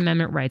First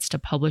Amendment rights to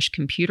publish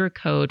computer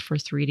code for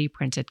 3D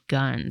printed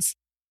guns.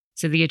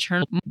 So the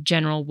Attorney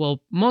General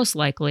will most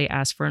likely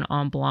ask for an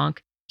en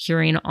banc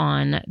hearing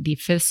on the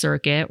Fifth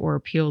Circuit or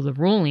appeal the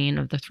ruling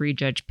of the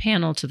 3-judge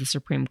panel to the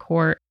Supreme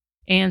Court.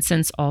 And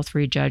since all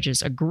 3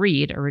 judges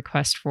agreed, a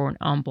request for an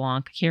en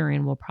banc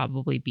hearing will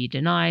probably be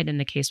denied, and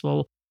the case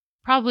will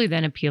probably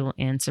then appeal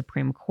in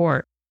Supreme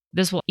Court.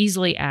 This will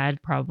easily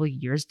add probably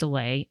years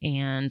delay.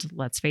 And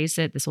let's face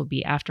it, this will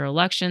be after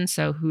election.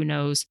 So who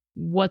knows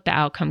what the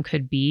outcome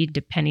could be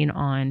depending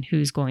on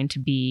who's going to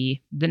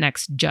be the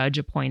next judge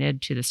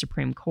appointed to the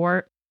Supreme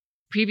Court.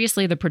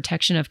 Previously, the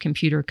protection of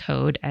computer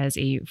code as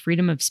a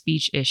freedom of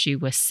speech issue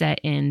was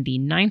set in the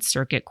Ninth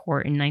Circuit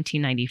Court in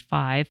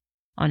 1995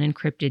 on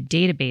encrypted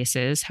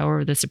databases.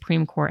 However, the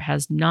Supreme Court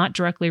has not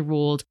directly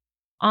ruled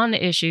on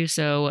the issue,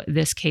 so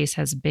this case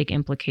has big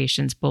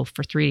implications both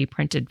for 3D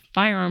printed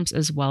firearms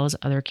as well as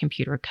other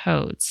computer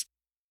codes.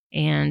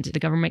 And the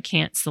government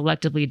can't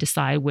selectively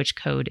decide which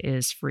code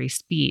is free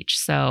speech.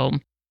 So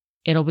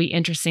it'll be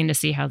interesting to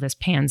see how this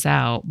pans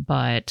out,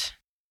 but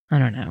I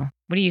don't know.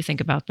 What do you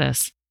think about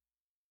this?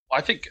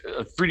 I think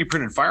 3D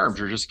printed firearms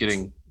are just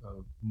getting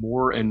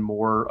more and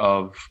more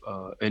of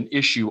an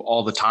issue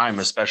all the time,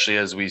 especially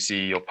as we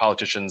see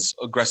politicians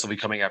aggressively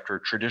coming after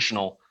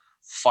traditional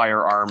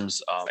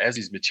firearms. As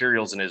these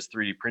materials and as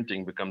 3D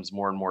printing becomes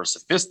more and more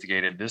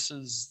sophisticated, this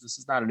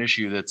is not an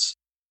issue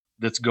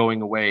that's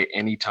going away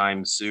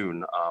anytime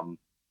soon. I'm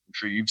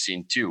sure you've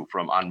seen too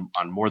from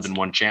on more than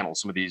one channel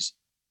some of these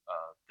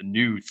the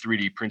new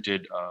 3D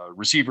printed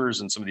receivers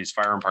and some of these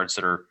firearm parts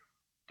that are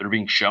that are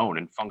being shown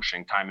and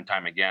functioning time and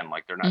time again.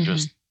 Like they're not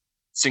just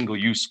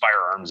single-use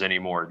firearms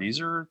anymore.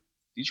 These are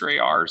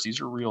ARs.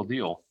 These are real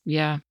deal.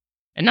 Yeah.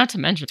 And not to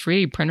mention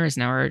 3D printers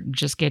now are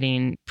just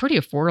getting pretty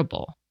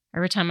affordable.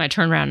 Every time I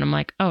turn around, I'm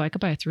like, oh, I could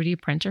buy a 3D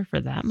printer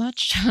for that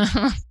much.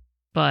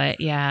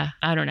 But yeah,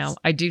 I don't know.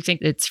 I do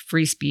think it's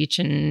free speech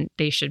and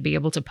they should be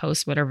able to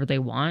post whatever they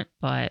want.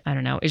 But I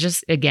don't know. It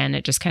just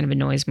kind of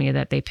annoys me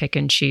that they pick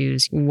and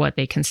choose what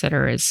they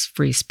consider as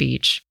free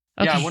speech.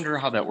 Okay. Yeah, I wonder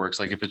how that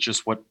works. Like if it's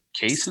just what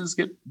cases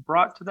get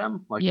brought to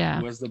them, like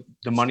who has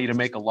the money to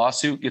make a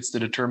lawsuit gets to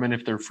determine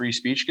if their free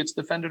speech gets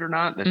defended or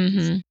not.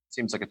 That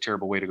seems like a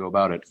terrible way to go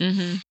about it.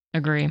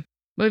 Agree.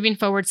 Moving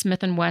forward,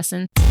 Smith &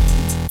 Wesson.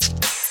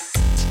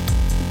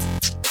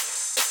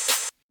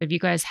 If you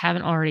guys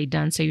haven't already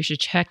done so, you should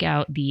check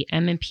out the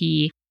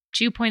M&P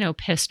 2.0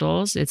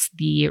 pistols. It's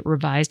the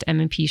revised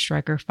M&P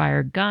Striker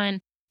Fire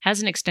gun.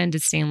 Has an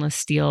extended stainless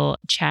steel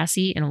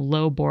chassis and a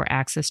low bore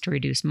axis to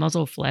reduce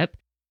muzzle flip.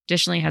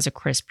 Additionally, has a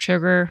crisp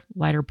trigger,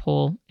 lighter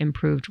pull,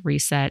 improved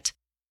reset.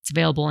 It's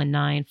available in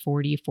 9,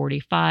 40,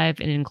 45,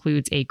 and it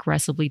includes a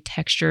aggressively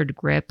textured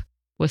grip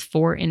with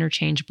 4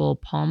 interchangeable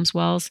palm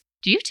swells.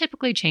 Do you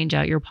typically change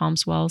out your palm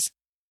swells?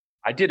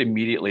 I did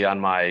immediately on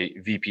my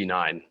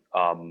VP9.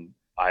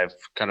 I have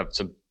kind of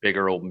some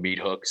bigger old meat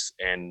hooks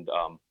and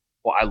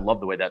I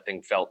love the way that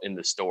thing felt in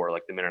the store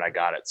like the minute I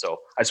got it. So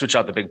I switched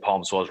out the big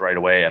palm swells right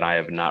away and I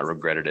have not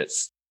regretted it.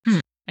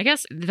 I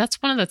guess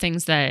that's one of the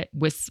things that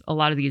with a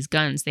lot of these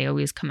guns, they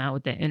always come out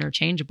with the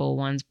interchangeable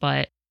ones,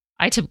 but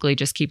I typically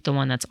just keep the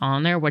one that's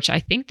on there, which I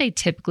think they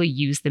typically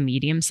use the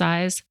medium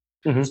size,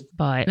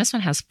 but this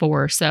one has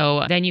 4.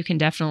 So then you can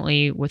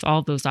definitely, with all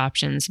of those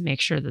options,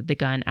 make sure that the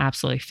gun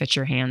absolutely fits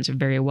your hands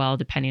very well,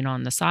 depending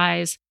on the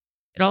size.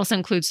 It also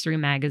includes 3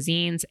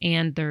 magazines,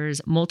 and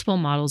there's multiple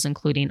models,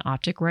 including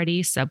optic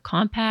ready,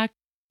 subcompact,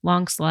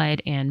 long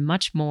slide, and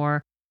much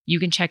more. You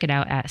can check it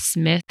out at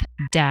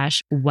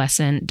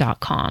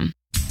smith-wesson.com.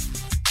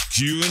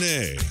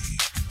 Q&A.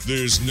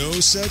 There's no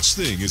such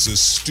thing as a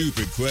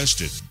stupid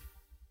question.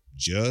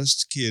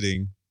 Just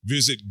kidding.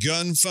 Visit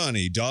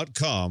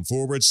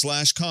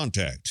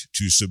gunfunny.com/contact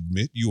to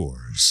submit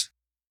yours.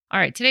 All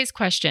right, today's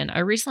question. I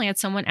recently had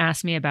someone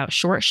ask me about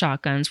short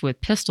shotguns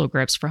with pistol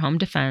grips for home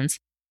defense,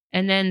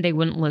 and then they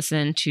wouldn't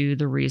listen to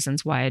the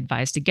reasons why I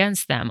advised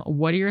against them.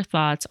 What are your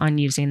thoughts on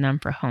using them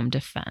for home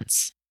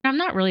defense? I'm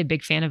not really a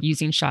big fan of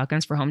using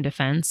shotguns for home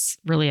defense,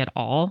 really at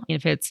all.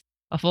 If it's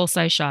a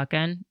full-size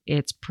shotgun,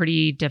 it's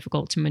pretty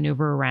difficult to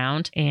maneuver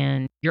around,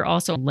 and you're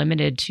also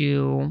limited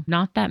to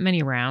not that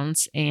many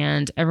rounds.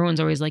 And everyone's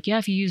always like, yeah,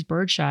 if you use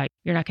birdshot,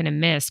 you're not going to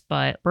miss,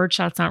 but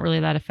birdshot's not really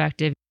that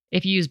effective.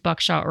 If you use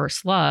buckshot or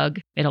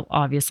slug, it'll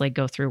obviously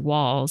go through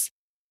walls.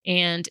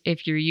 And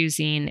if you're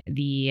using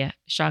the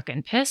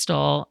shotgun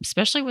pistol,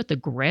 especially with the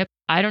grip,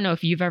 I don't know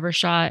if you've ever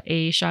shot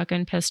a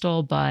shotgun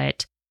pistol,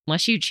 but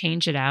unless you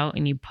change it out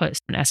and you put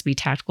an SB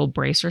tactical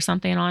brace or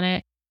something on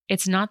it,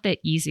 it's not the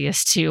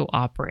easiest to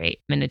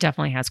operate. And it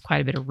definitely has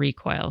quite a bit of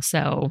recoil.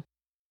 So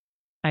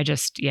I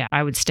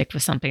would stick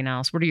with something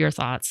else. What are your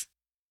thoughts?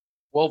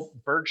 Well,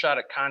 birdshot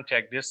at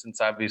contact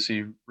distance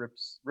obviously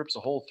rips a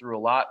hole through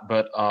a lot,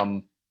 but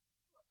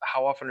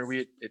how often are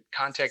we at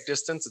contact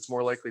distance? It's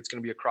more likely it's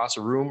going to be across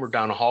a room or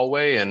down a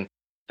hallway. And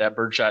that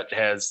birdshot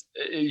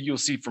you'll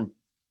see from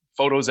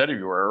photos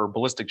everywhere or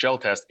ballistic gel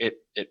test, it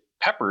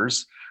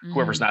peppers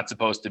whoever's not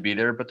supposed to be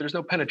there, but there's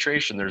no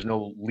penetration. There's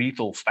no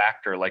lethal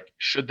factor. Like,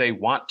 should they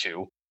want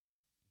to,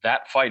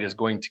 that fight is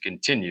going to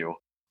continue.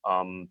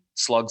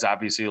 Slugs,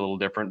 obviously a little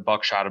different.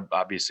 Buckshot,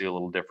 obviously a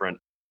little different,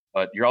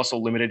 but you're also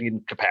limited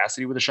in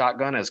capacity with a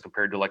shotgun as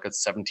compared to like a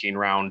 17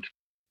 round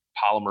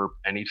polymer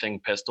anything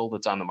pistol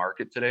that's on the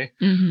market today.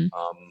 I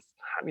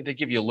mean, they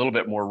give you a little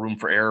bit more room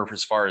for error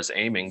as far as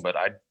aiming, but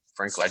I'd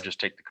just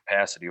take the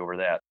capacity over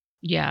that.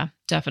 Yeah,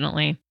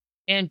 definitely.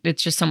 And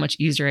it's just so much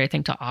easier, I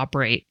think, to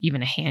operate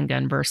even a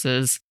handgun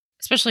versus,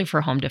 especially for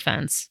home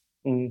defense.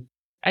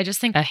 I just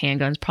think a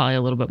handgun's probably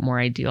a little bit more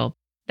ideal.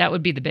 That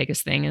would be the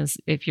biggest thing is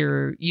if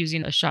you're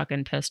using a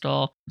shotgun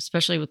pistol,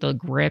 especially with the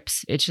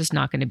grips, it's just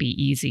not going to be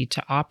easy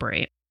to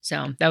operate.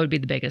 So that would be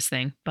the biggest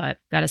thing. But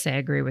gotta say, I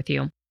agree with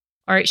you.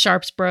 All right,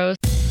 Sharps Bros.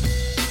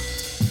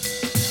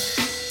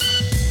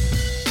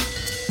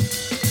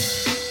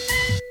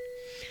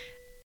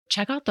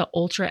 Check out the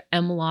Ultra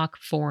M-Lock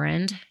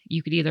forend.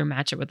 You could either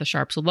match it with the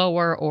Sharps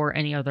lower or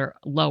any other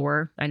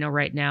lower. I know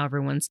right now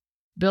everyone's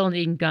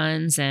building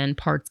guns and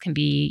parts can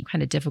be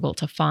kind of difficult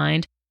to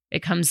find.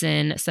 It comes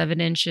in 7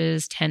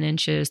 inches, 10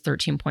 inches,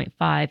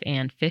 13.5,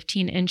 and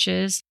 15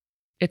 inches.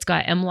 It's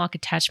got M-Lock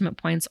attachment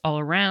points all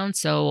around,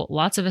 so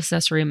lots of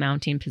accessory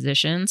mounting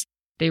positions.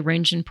 They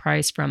range in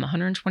price from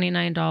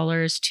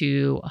 $129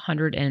 to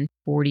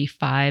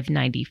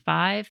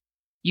 $145.95.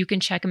 You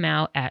can check them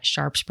out at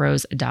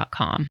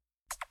sharpsbros.com.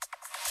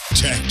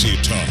 Tacti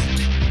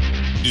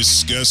Talk.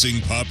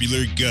 Discussing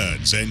popular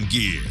guns and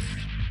gear.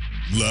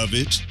 Love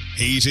it?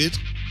 Hate it?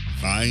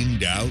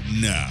 Find out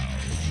now.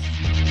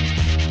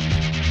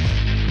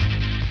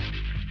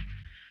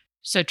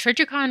 So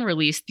Trijicon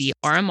released the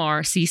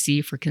RMR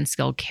CC for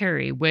concealed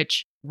carry,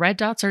 which Red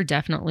dots are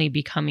definitely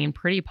becoming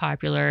pretty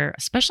popular,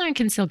 especially in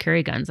concealed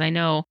carry guns. I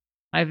know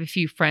I have a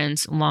few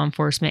friends, law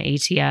enforcement,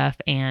 ATF,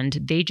 and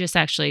they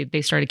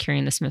started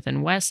carrying the Smith &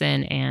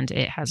 Wesson, and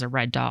it has a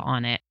red dot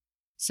on it.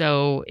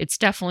 So it's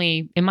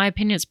definitely, in my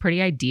opinion, it's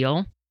pretty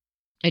ideal.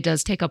 It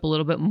does take up a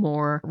little bit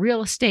more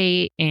real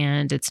estate,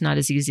 and it's not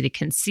as easy to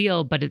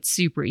conceal, but it's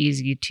super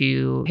easy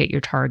to hit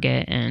your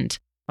target, and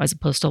as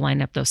opposed to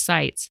line up those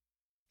sights.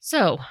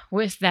 So,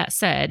 with that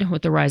said,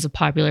 with the rise of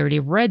popularity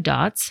of red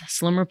dots,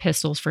 slimmer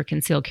pistols for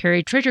concealed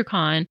carry,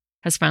 Trijicon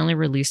has finally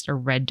released a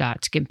red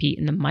dot to compete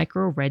in the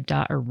micro red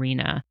dot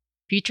arena.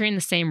 Featuring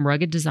the same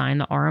rugged design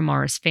the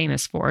RMR is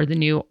famous for, the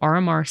new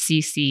RMR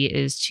CC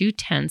is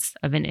 0.2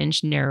 of an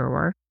inch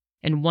narrower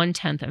and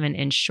 0.1 of an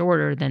inch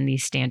shorter than the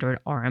standard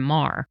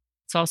RMR.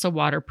 It's also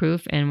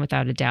waterproof and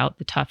without a doubt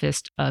the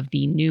toughest of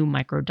the new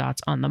micro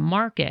dots on the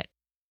market.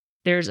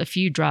 There's a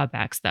few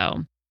drawbacks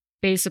though.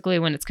 Basically,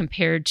 when it's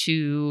compared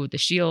to the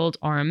Shield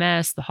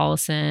RMS, the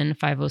Holosun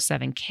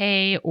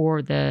 507K,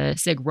 or the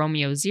SIG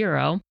Romeo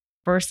Zero,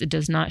 first, it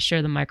does not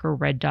share the micro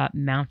red dot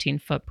mounting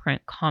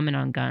footprint common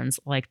on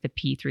guns like the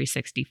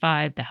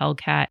P365, the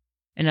Hellcat,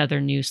 and other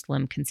new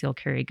slim concealed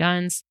carry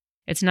guns.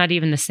 It's not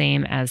even the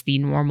same as the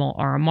normal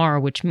RMR,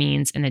 which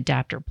means an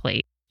adapter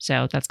plate.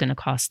 So that's going to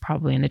cost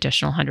probably an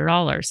additional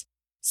 $100.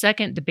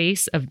 Second, the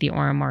base of the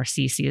RMR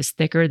CC is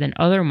thicker than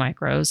other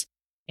micros.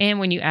 And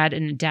when you add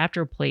an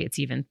adapter plate, it's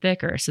even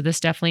thicker. So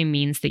this definitely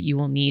means that you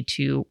will need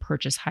to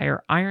purchase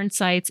higher iron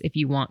sights if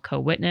you want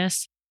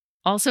co-witness.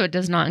 Also, it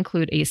does not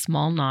include a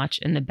small notch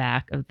in the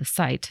back of the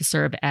sight to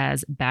serve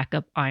as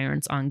backup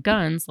irons on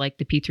guns like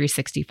the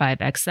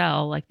P365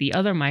 XL, like the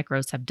other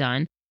micros have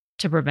done,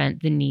 to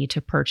prevent the need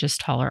to purchase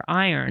taller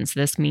irons.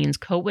 This means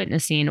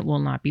co-witnessing will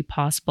not be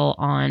possible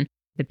on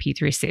the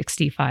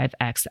P365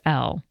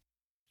 XL.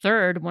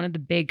 Third, one of the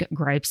big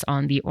gripes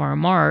on the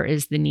RMR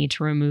is the need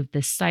to remove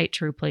the sight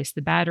to replace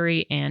the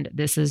battery, and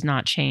this is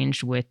not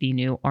changed with the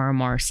new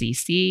RMR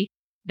CC.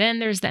 Then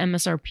there's the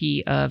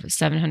MSRP of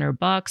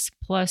 $700,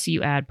 plus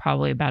you add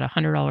probably about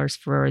 $100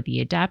 for the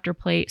adapter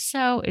plate,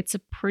 so it's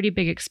a pretty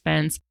big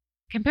expense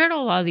compared to a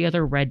lot of the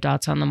other red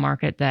dots on the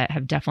market that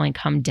have definitely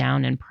come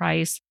down in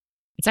price.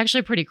 It's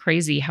actually pretty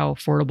crazy how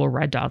affordable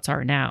red dots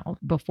are now.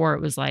 Before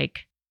it was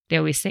like, they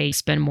always say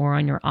spend more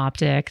on your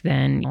optic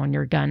than on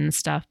your gun and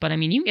stuff. But I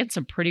mean, you can get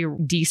some pretty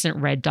decent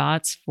red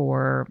dots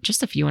for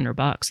just a few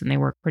 $100 and they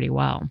work pretty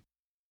well.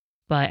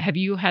 But have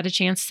you had a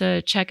chance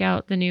to check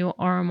out the new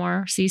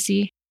RMR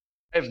CC?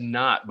 I have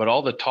not, but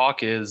all the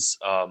talk is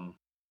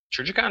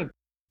Trijicon,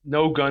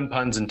 no gun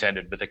puns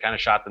intended, but they kind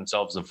of shot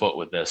themselves in the foot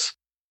with this.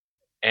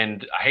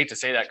 And I hate to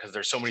say that because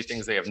there's so many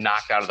things they have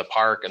knocked out of the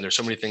park, and there's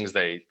so many things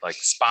they like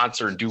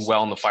sponsor and do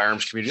well in the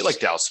firearms community, like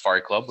Dallas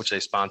Safari Club, which they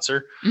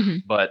sponsor. Mm-hmm.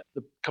 But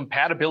the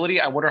compatibility,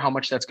 I wonder how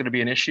much that's going to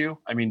be an issue.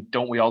 I mean,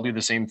 don't we all do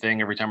the same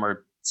thing every time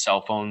our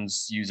cell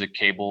phones use a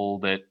cable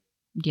that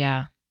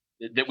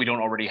we don't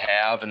already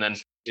have? And then,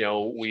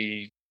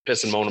 we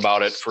piss and moan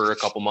about it for a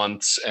couple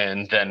months,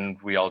 and then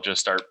we all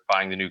just start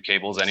buying the new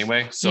cables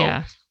anyway.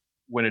 So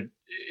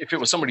if it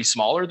was somebody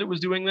smaller that was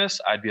doing this,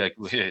 I'd be like,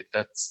 hey,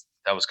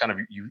 that was kind of,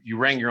 you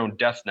rang your own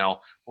death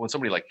knell. But when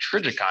somebody like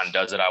Trijicon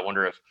does it, I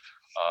wonder if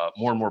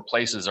more and more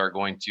places are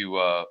going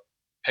to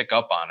pick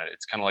up on it.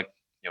 It's kind of like,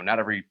 not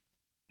every,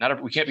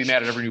 we can't be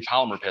mad at every new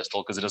polymer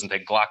pistol because it doesn't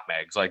take Glock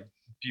mags. Like,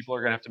 people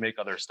are going to have to make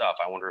other stuff.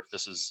 I wonder if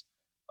this is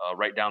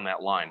right down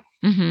that line.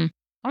 Mm-hmm.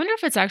 I wonder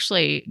if it's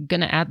actually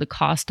going to add the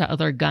cost to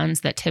other guns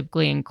that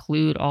typically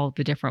include all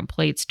the different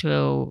plates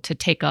to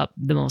take up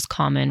the most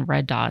common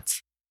red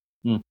dots.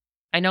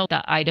 I know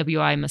the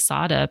IWI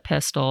Masada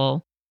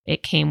pistol,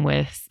 it came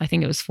with, I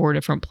think it was 4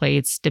 different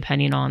plates,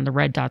 depending on the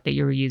red dot that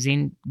you were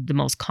using, the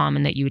most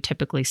common that you would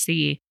typically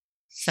see.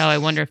 So I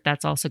wonder if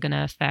that's also going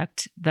to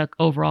affect the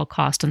overall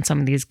cost on some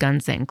of these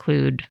guns that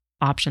include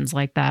options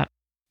like that.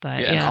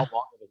 But and how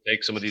long will it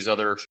take some of these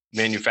other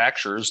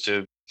manufacturers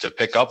to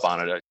pick up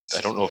on it?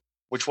 I don't know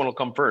which one will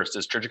come first.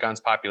 Does Trijicon's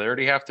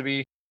popularity have to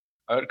be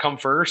come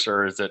first,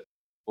 or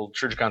will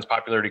Trijicon's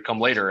popularity come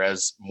later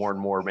as more and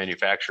more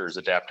manufacturers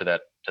adapt to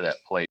that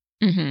plate?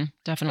 Mm-hmm,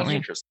 definitely. That's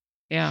interesting.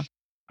 Yeah.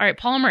 All right,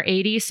 polymer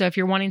 80. So if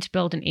you're wanting to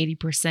build an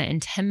 80% in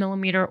 10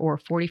 millimeter or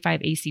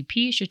 45 ACP,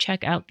 you should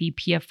check out the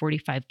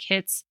PF45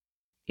 kits.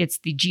 It's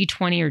the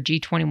G20 or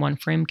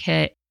G21 frame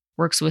kit.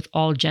 Works with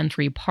all Gen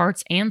 3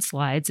 parts and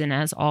slides. And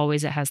as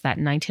always, it has that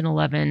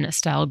 1911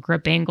 style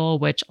grip angle,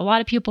 which a lot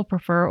of people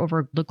prefer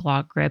over the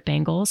Glock grip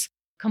angles.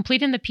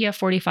 Completing the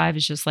PF45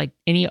 is just like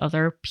any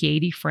other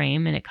P80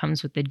 frame, and it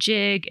comes with the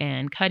jig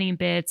and cutting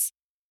bits.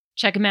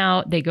 Check them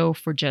out. They go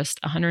for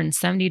just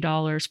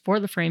 $170 for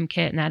the frame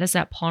kit, and that is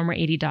at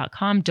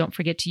polymer80.com. Don't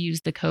forget to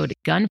use the code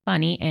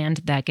GUNFUNNY, and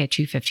that gets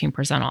you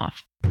 15%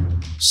 off.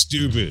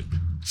 Stupid,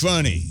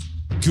 funny,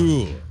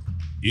 cool,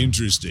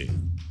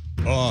 interesting,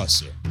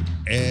 awesome,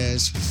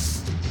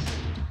 as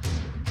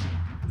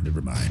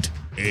never mind,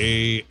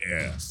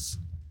 AF.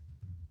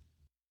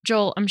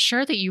 Joel, I'm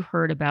sure that you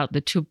heard about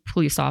the 2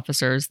 police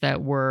officers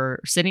that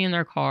were sitting in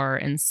their car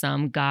and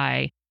some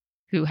guy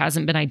who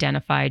hasn't been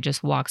identified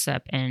just walks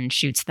up and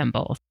shoots them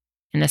both.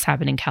 And this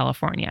happened in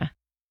California.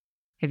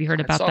 Have you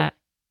heard about that?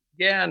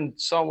 Yeah, and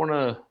saw one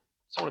of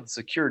the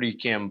security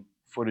cam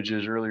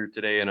footages earlier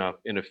today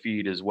in a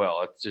feed as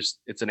well.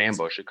 It's an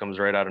ambush. It comes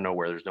right out of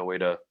nowhere. There's no way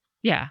to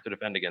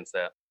defend against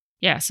that.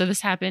 Yeah, so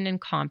this happened in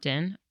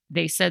Compton.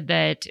 They said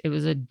that it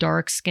was a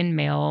dark-skinned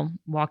male,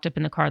 walked up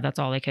in the car. That's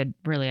all they could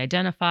really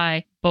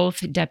identify.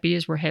 Both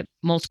deputies were hit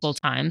multiple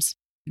times.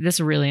 This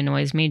really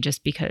annoys me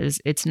just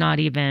because it's not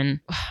even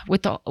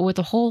with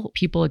the whole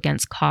people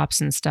against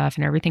cops and stuff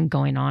and everything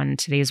going on in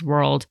today's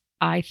world.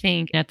 I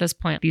think at this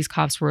point, these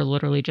cops were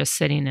literally just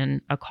sitting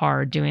in a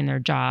car doing their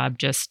job.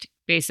 Just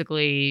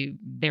basically,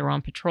 they were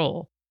on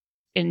patrol.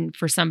 And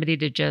for somebody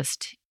to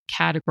just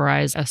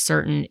categorize a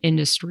certain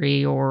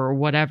industry or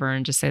whatever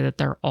and just say that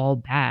they're all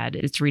bad,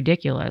 it's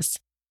ridiculous.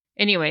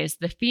 Anyways,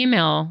 the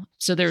female,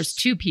 so there's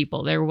two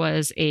people. There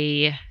was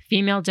a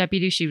female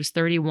deputy, she was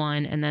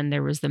 31, and then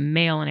there was the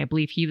male, and I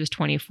believe he was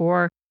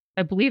 24.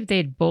 I believe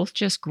they'd both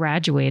just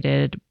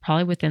graduated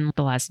probably within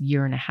the last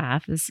year and a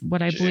half is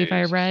what I believe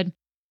I read.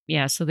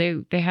 Yeah, so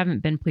they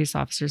haven't been police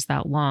officers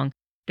that long.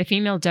 The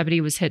female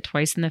deputy was hit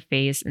twice in the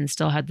face and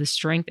still had the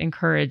strength and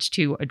courage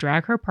to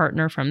drag her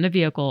partner from the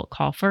vehicle,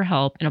 call for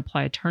help, and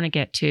apply a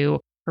tourniquet to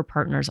her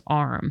partner's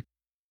arm.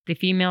 The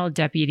female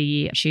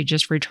deputy, she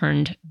just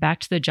returned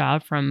back to the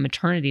job from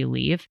maternity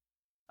leave.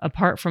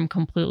 Apart from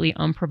completely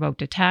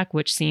unprovoked attack,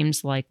 which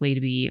seems likely to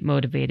be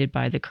motivated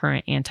by the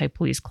current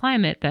anti-police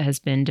climate that has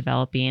been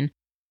developing,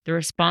 the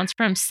response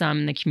from some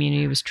in the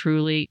community was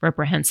truly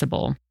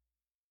reprehensible.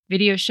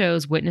 Video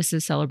shows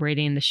witnesses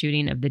celebrating the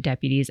shooting of the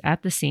deputies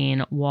at the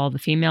scene while the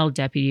female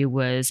deputy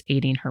was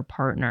aiding her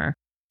partner.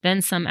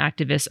 Then some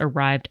activists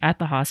arrived at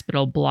the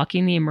hospital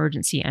blocking the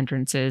emergency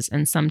entrances,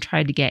 and some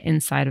tried to get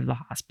inside of the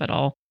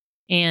hospital.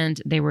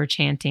 And they were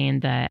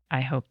chanting that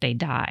I hope they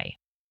die.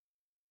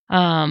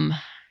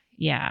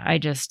 Yeah, I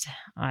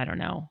don't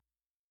know.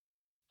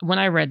 When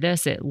I read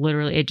this, it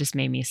just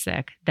made me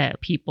sick that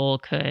people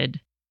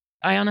could,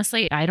 I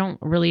don't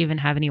really even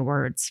have any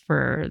words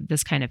for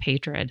this kind of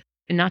hatred.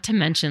 And not to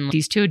mention,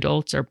 these two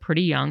adults are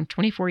pretty young,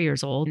 24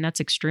 years old, and that's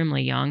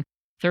extremely young.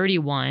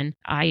 31.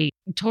 I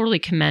totally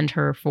commend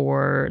her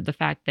for the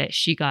fact that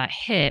she got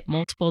hit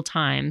multiple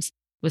times,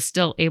 was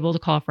still able to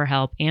call for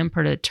help and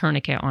put a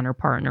tourniquet on her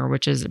partner,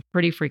 which is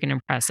pretty freaking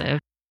impressive.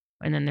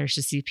 And then there's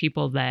just these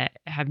people that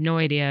have no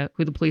idea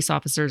who the police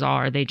officers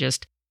are. They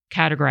just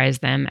categorize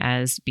them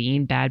as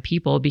being bad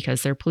people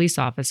because they're police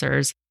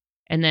officers.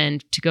 And then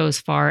to go as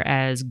far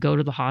as go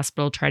to the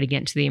hospital, try to get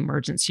into the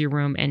emergency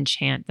room and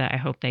chant that I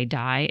hope they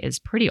die is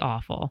pretty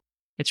awful.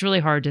 It's really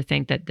hard to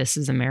think that this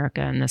is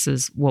America and this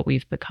is what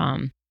we've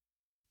become.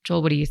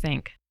 Joel, what do you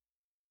think?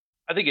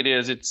 I think it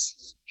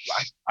is.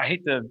 I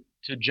hate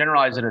to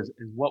generalize it as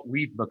what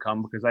we've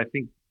become, because I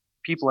think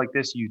people like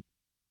this,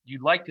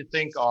 you'd like to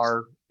think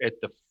are at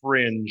the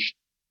fringe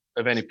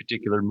of any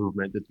particular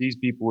movement, that these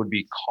people would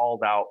be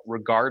called out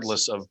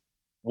regardless of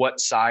what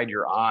side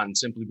you're on,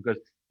 simply because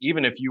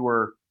even if you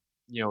were,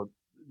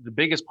 the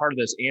biggest part of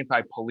this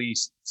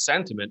anti-police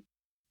sentiment,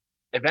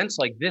 events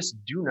like this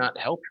do not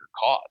help your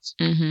cause.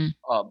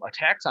 Mm-hmm.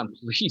 Attacks on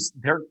police,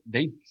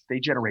 they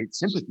generate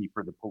sympathy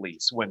for the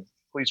police when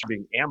police are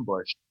being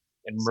ambushed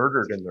and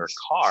murdered in their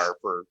car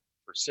for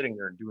sitting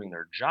there and doing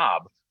their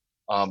job.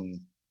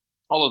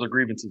 All other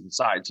grievances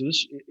aside, so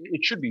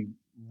it should be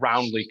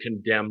roundly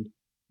condemned.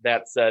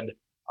 That said,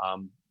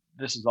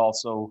 this is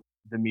also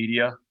the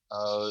media.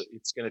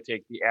 It's going to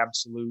take the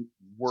absolute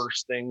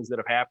worst things that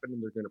have happened,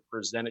 and they're going to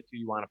present it to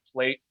you on a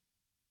plate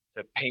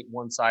to paint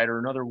one side or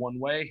another one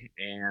way.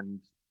 And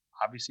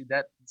obviously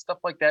that stuff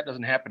like that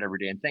doesn't happen every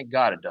day. And thank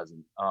God it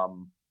doesn't.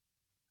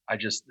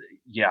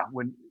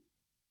 When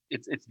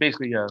it's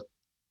basically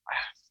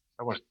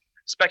I want to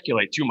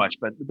speculate too much,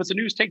 but the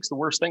news takes the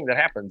worst thing that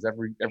happens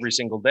every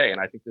single day. And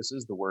I think this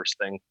is the worst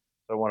thing.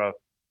 So I want to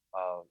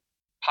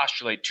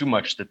postulate too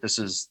much that this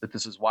is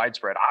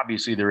widespread.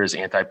 Obviously there is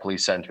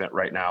anti-police sentiment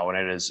right now, and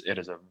it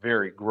is a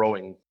very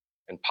growing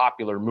and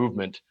popular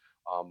movement.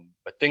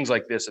 But things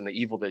like this and the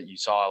evil that you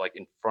saw like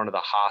in front of the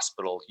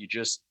hospital, you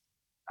just,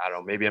 I don't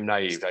know, maybe I'm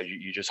naive.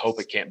 You just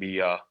hope it can't be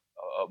a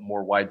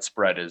more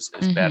widespread as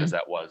mm-hmm. bad as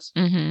that was.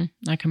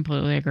 Mm-hmm. I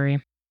completely agree.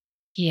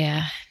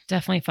 Yeah,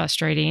 definitely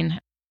frustrating.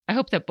 I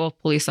hope that both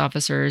police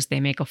officers,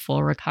 they make a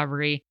full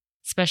recovery,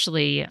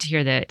 especially to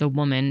hear that the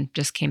woman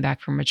just came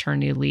back from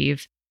maternity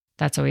leave.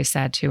 That's always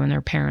sad too, and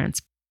their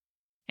parents.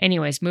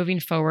 Anyways, moving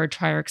forward,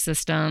 Triarch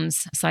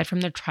Systems, aside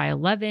from their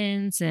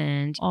Tri-11s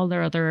and all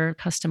their other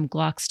custom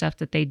Glock stuff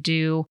that they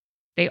do,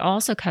 they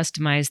also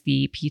customize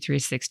the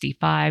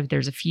P365.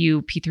 There's a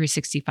few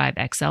P365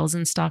 XLs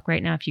in stock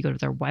right now if you go to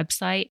their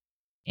website,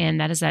 and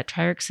that is at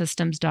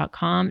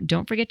triarchsystems.com.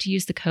 Don't forget to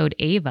use the code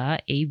AVA,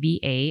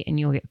 AVA, and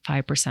you'll get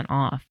 5%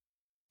 off.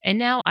 And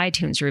now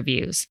iTunes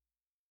reviews.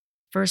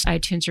 First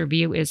iTunes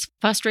review is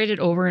frustrated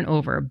over and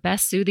over.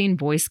 Best soothing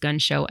voice gun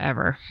show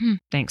ever.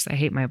 Thanks, I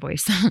hate my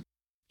voice.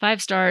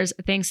 5 stars.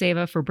 Thanks,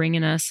 Ava, for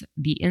bringing us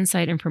the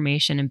inside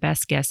information and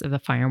best guess of the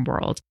firearm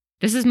world.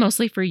 This is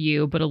mostly for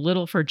you, but a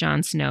little for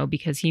Jon Snow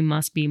because he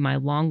must be my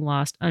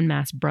long-lost,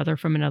 unmasked brother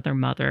from another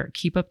mother.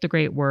 Keep up the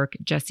great work.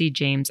 Jesse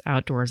James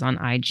Outdoors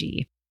on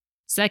IG.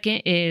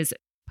 Second is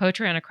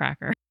Poetry on a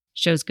Cracker.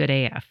 Show's good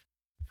AF.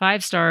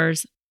 5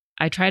 stars.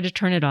 I try to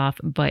turn it off,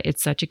 but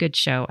it's such a good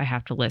show, I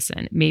have to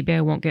listen. Maybe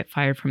I won't get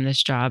fired from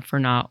this job for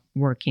not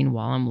working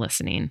while I'm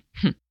listening.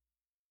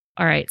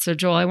 All right, so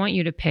Joel, I want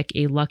you to pick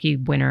a lucky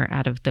winner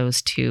out of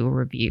those 2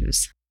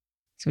 reviews.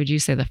 So would you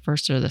say the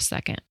first or the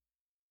second?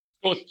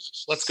 Well,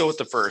 let's go with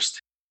the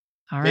first.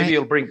 All right. Maybe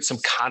it'll bring some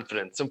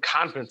confidence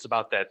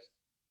about that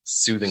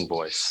soothing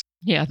voice.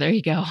 Yeah, there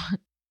you go.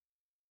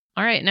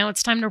 All right, now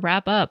it's time to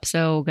wrap up.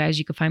 So guys,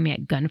 you can find me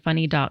at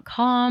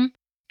gunfunny.com.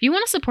 If you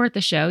want to support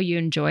the show, you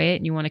enjoy it,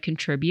 and you want to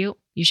contribute,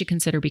 you should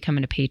consider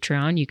becoming a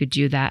Patreon. You could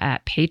do that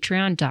at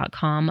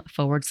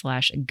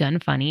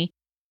patreon.com/gunfunny,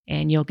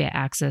 and you'll get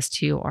access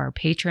to our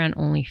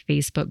Patreon-only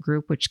Facebook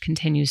group, which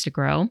continues to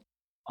grow.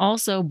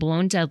 Also,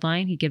 Blown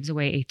Deadline, he gives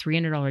away a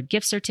 $300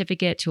 gift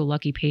certificate to a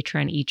lucky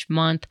patron each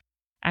month.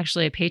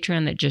 Actually, a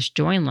patron that just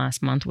joined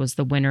last month was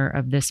the winner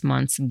of this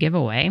month's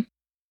giveaway.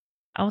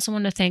 I also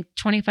want to thank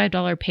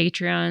 $25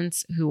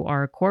 Patreons who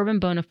are Corbin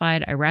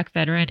Bonafide, Iraq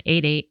Veteran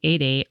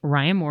 8888,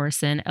 Ryan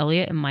Morrison,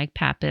 Elliot and Mike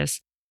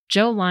Pappas,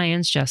 Joe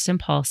Lyons, Justin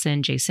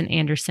Paulson, Jason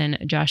Anderson,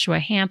 Joshua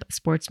Hamp,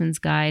 Sportsman's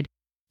Guide,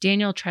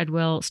 Daniel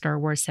Treadwell, Star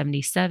Wars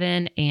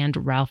 77,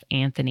 and Ralph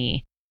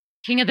Anthony.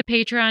 King of the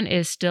Patreon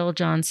is still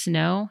Jon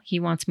Snow. He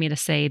wants me to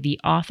say the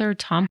author,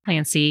 Tom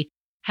Clancy,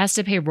 has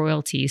to pay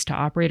royalties to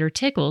Operator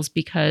Tickles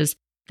because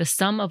The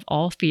Sum of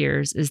All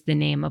Fears is the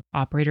name of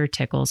Operator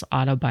Tickles'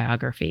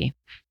 autobiography.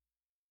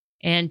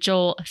 And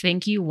Joel,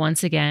 thank you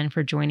once again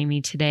for joining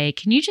me today.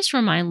 Can you just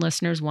remind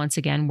listeners once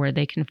again where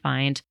they can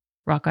find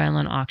Rock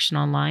Island Auction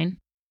online?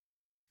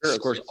 Sure, of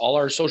course, all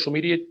our social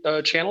media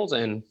channels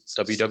and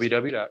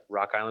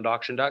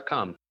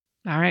www.rockislandauction.com.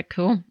 All right,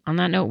 cool. On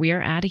that note, we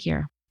are out of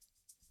here.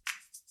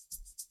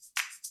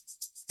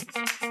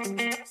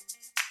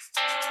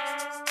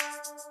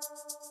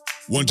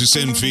 Want to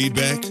send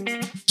feedback?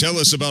 Tell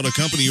us about a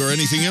company or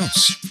anything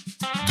else.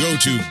 Go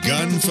to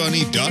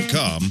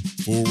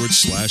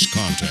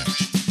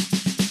gunfunny.com/contact.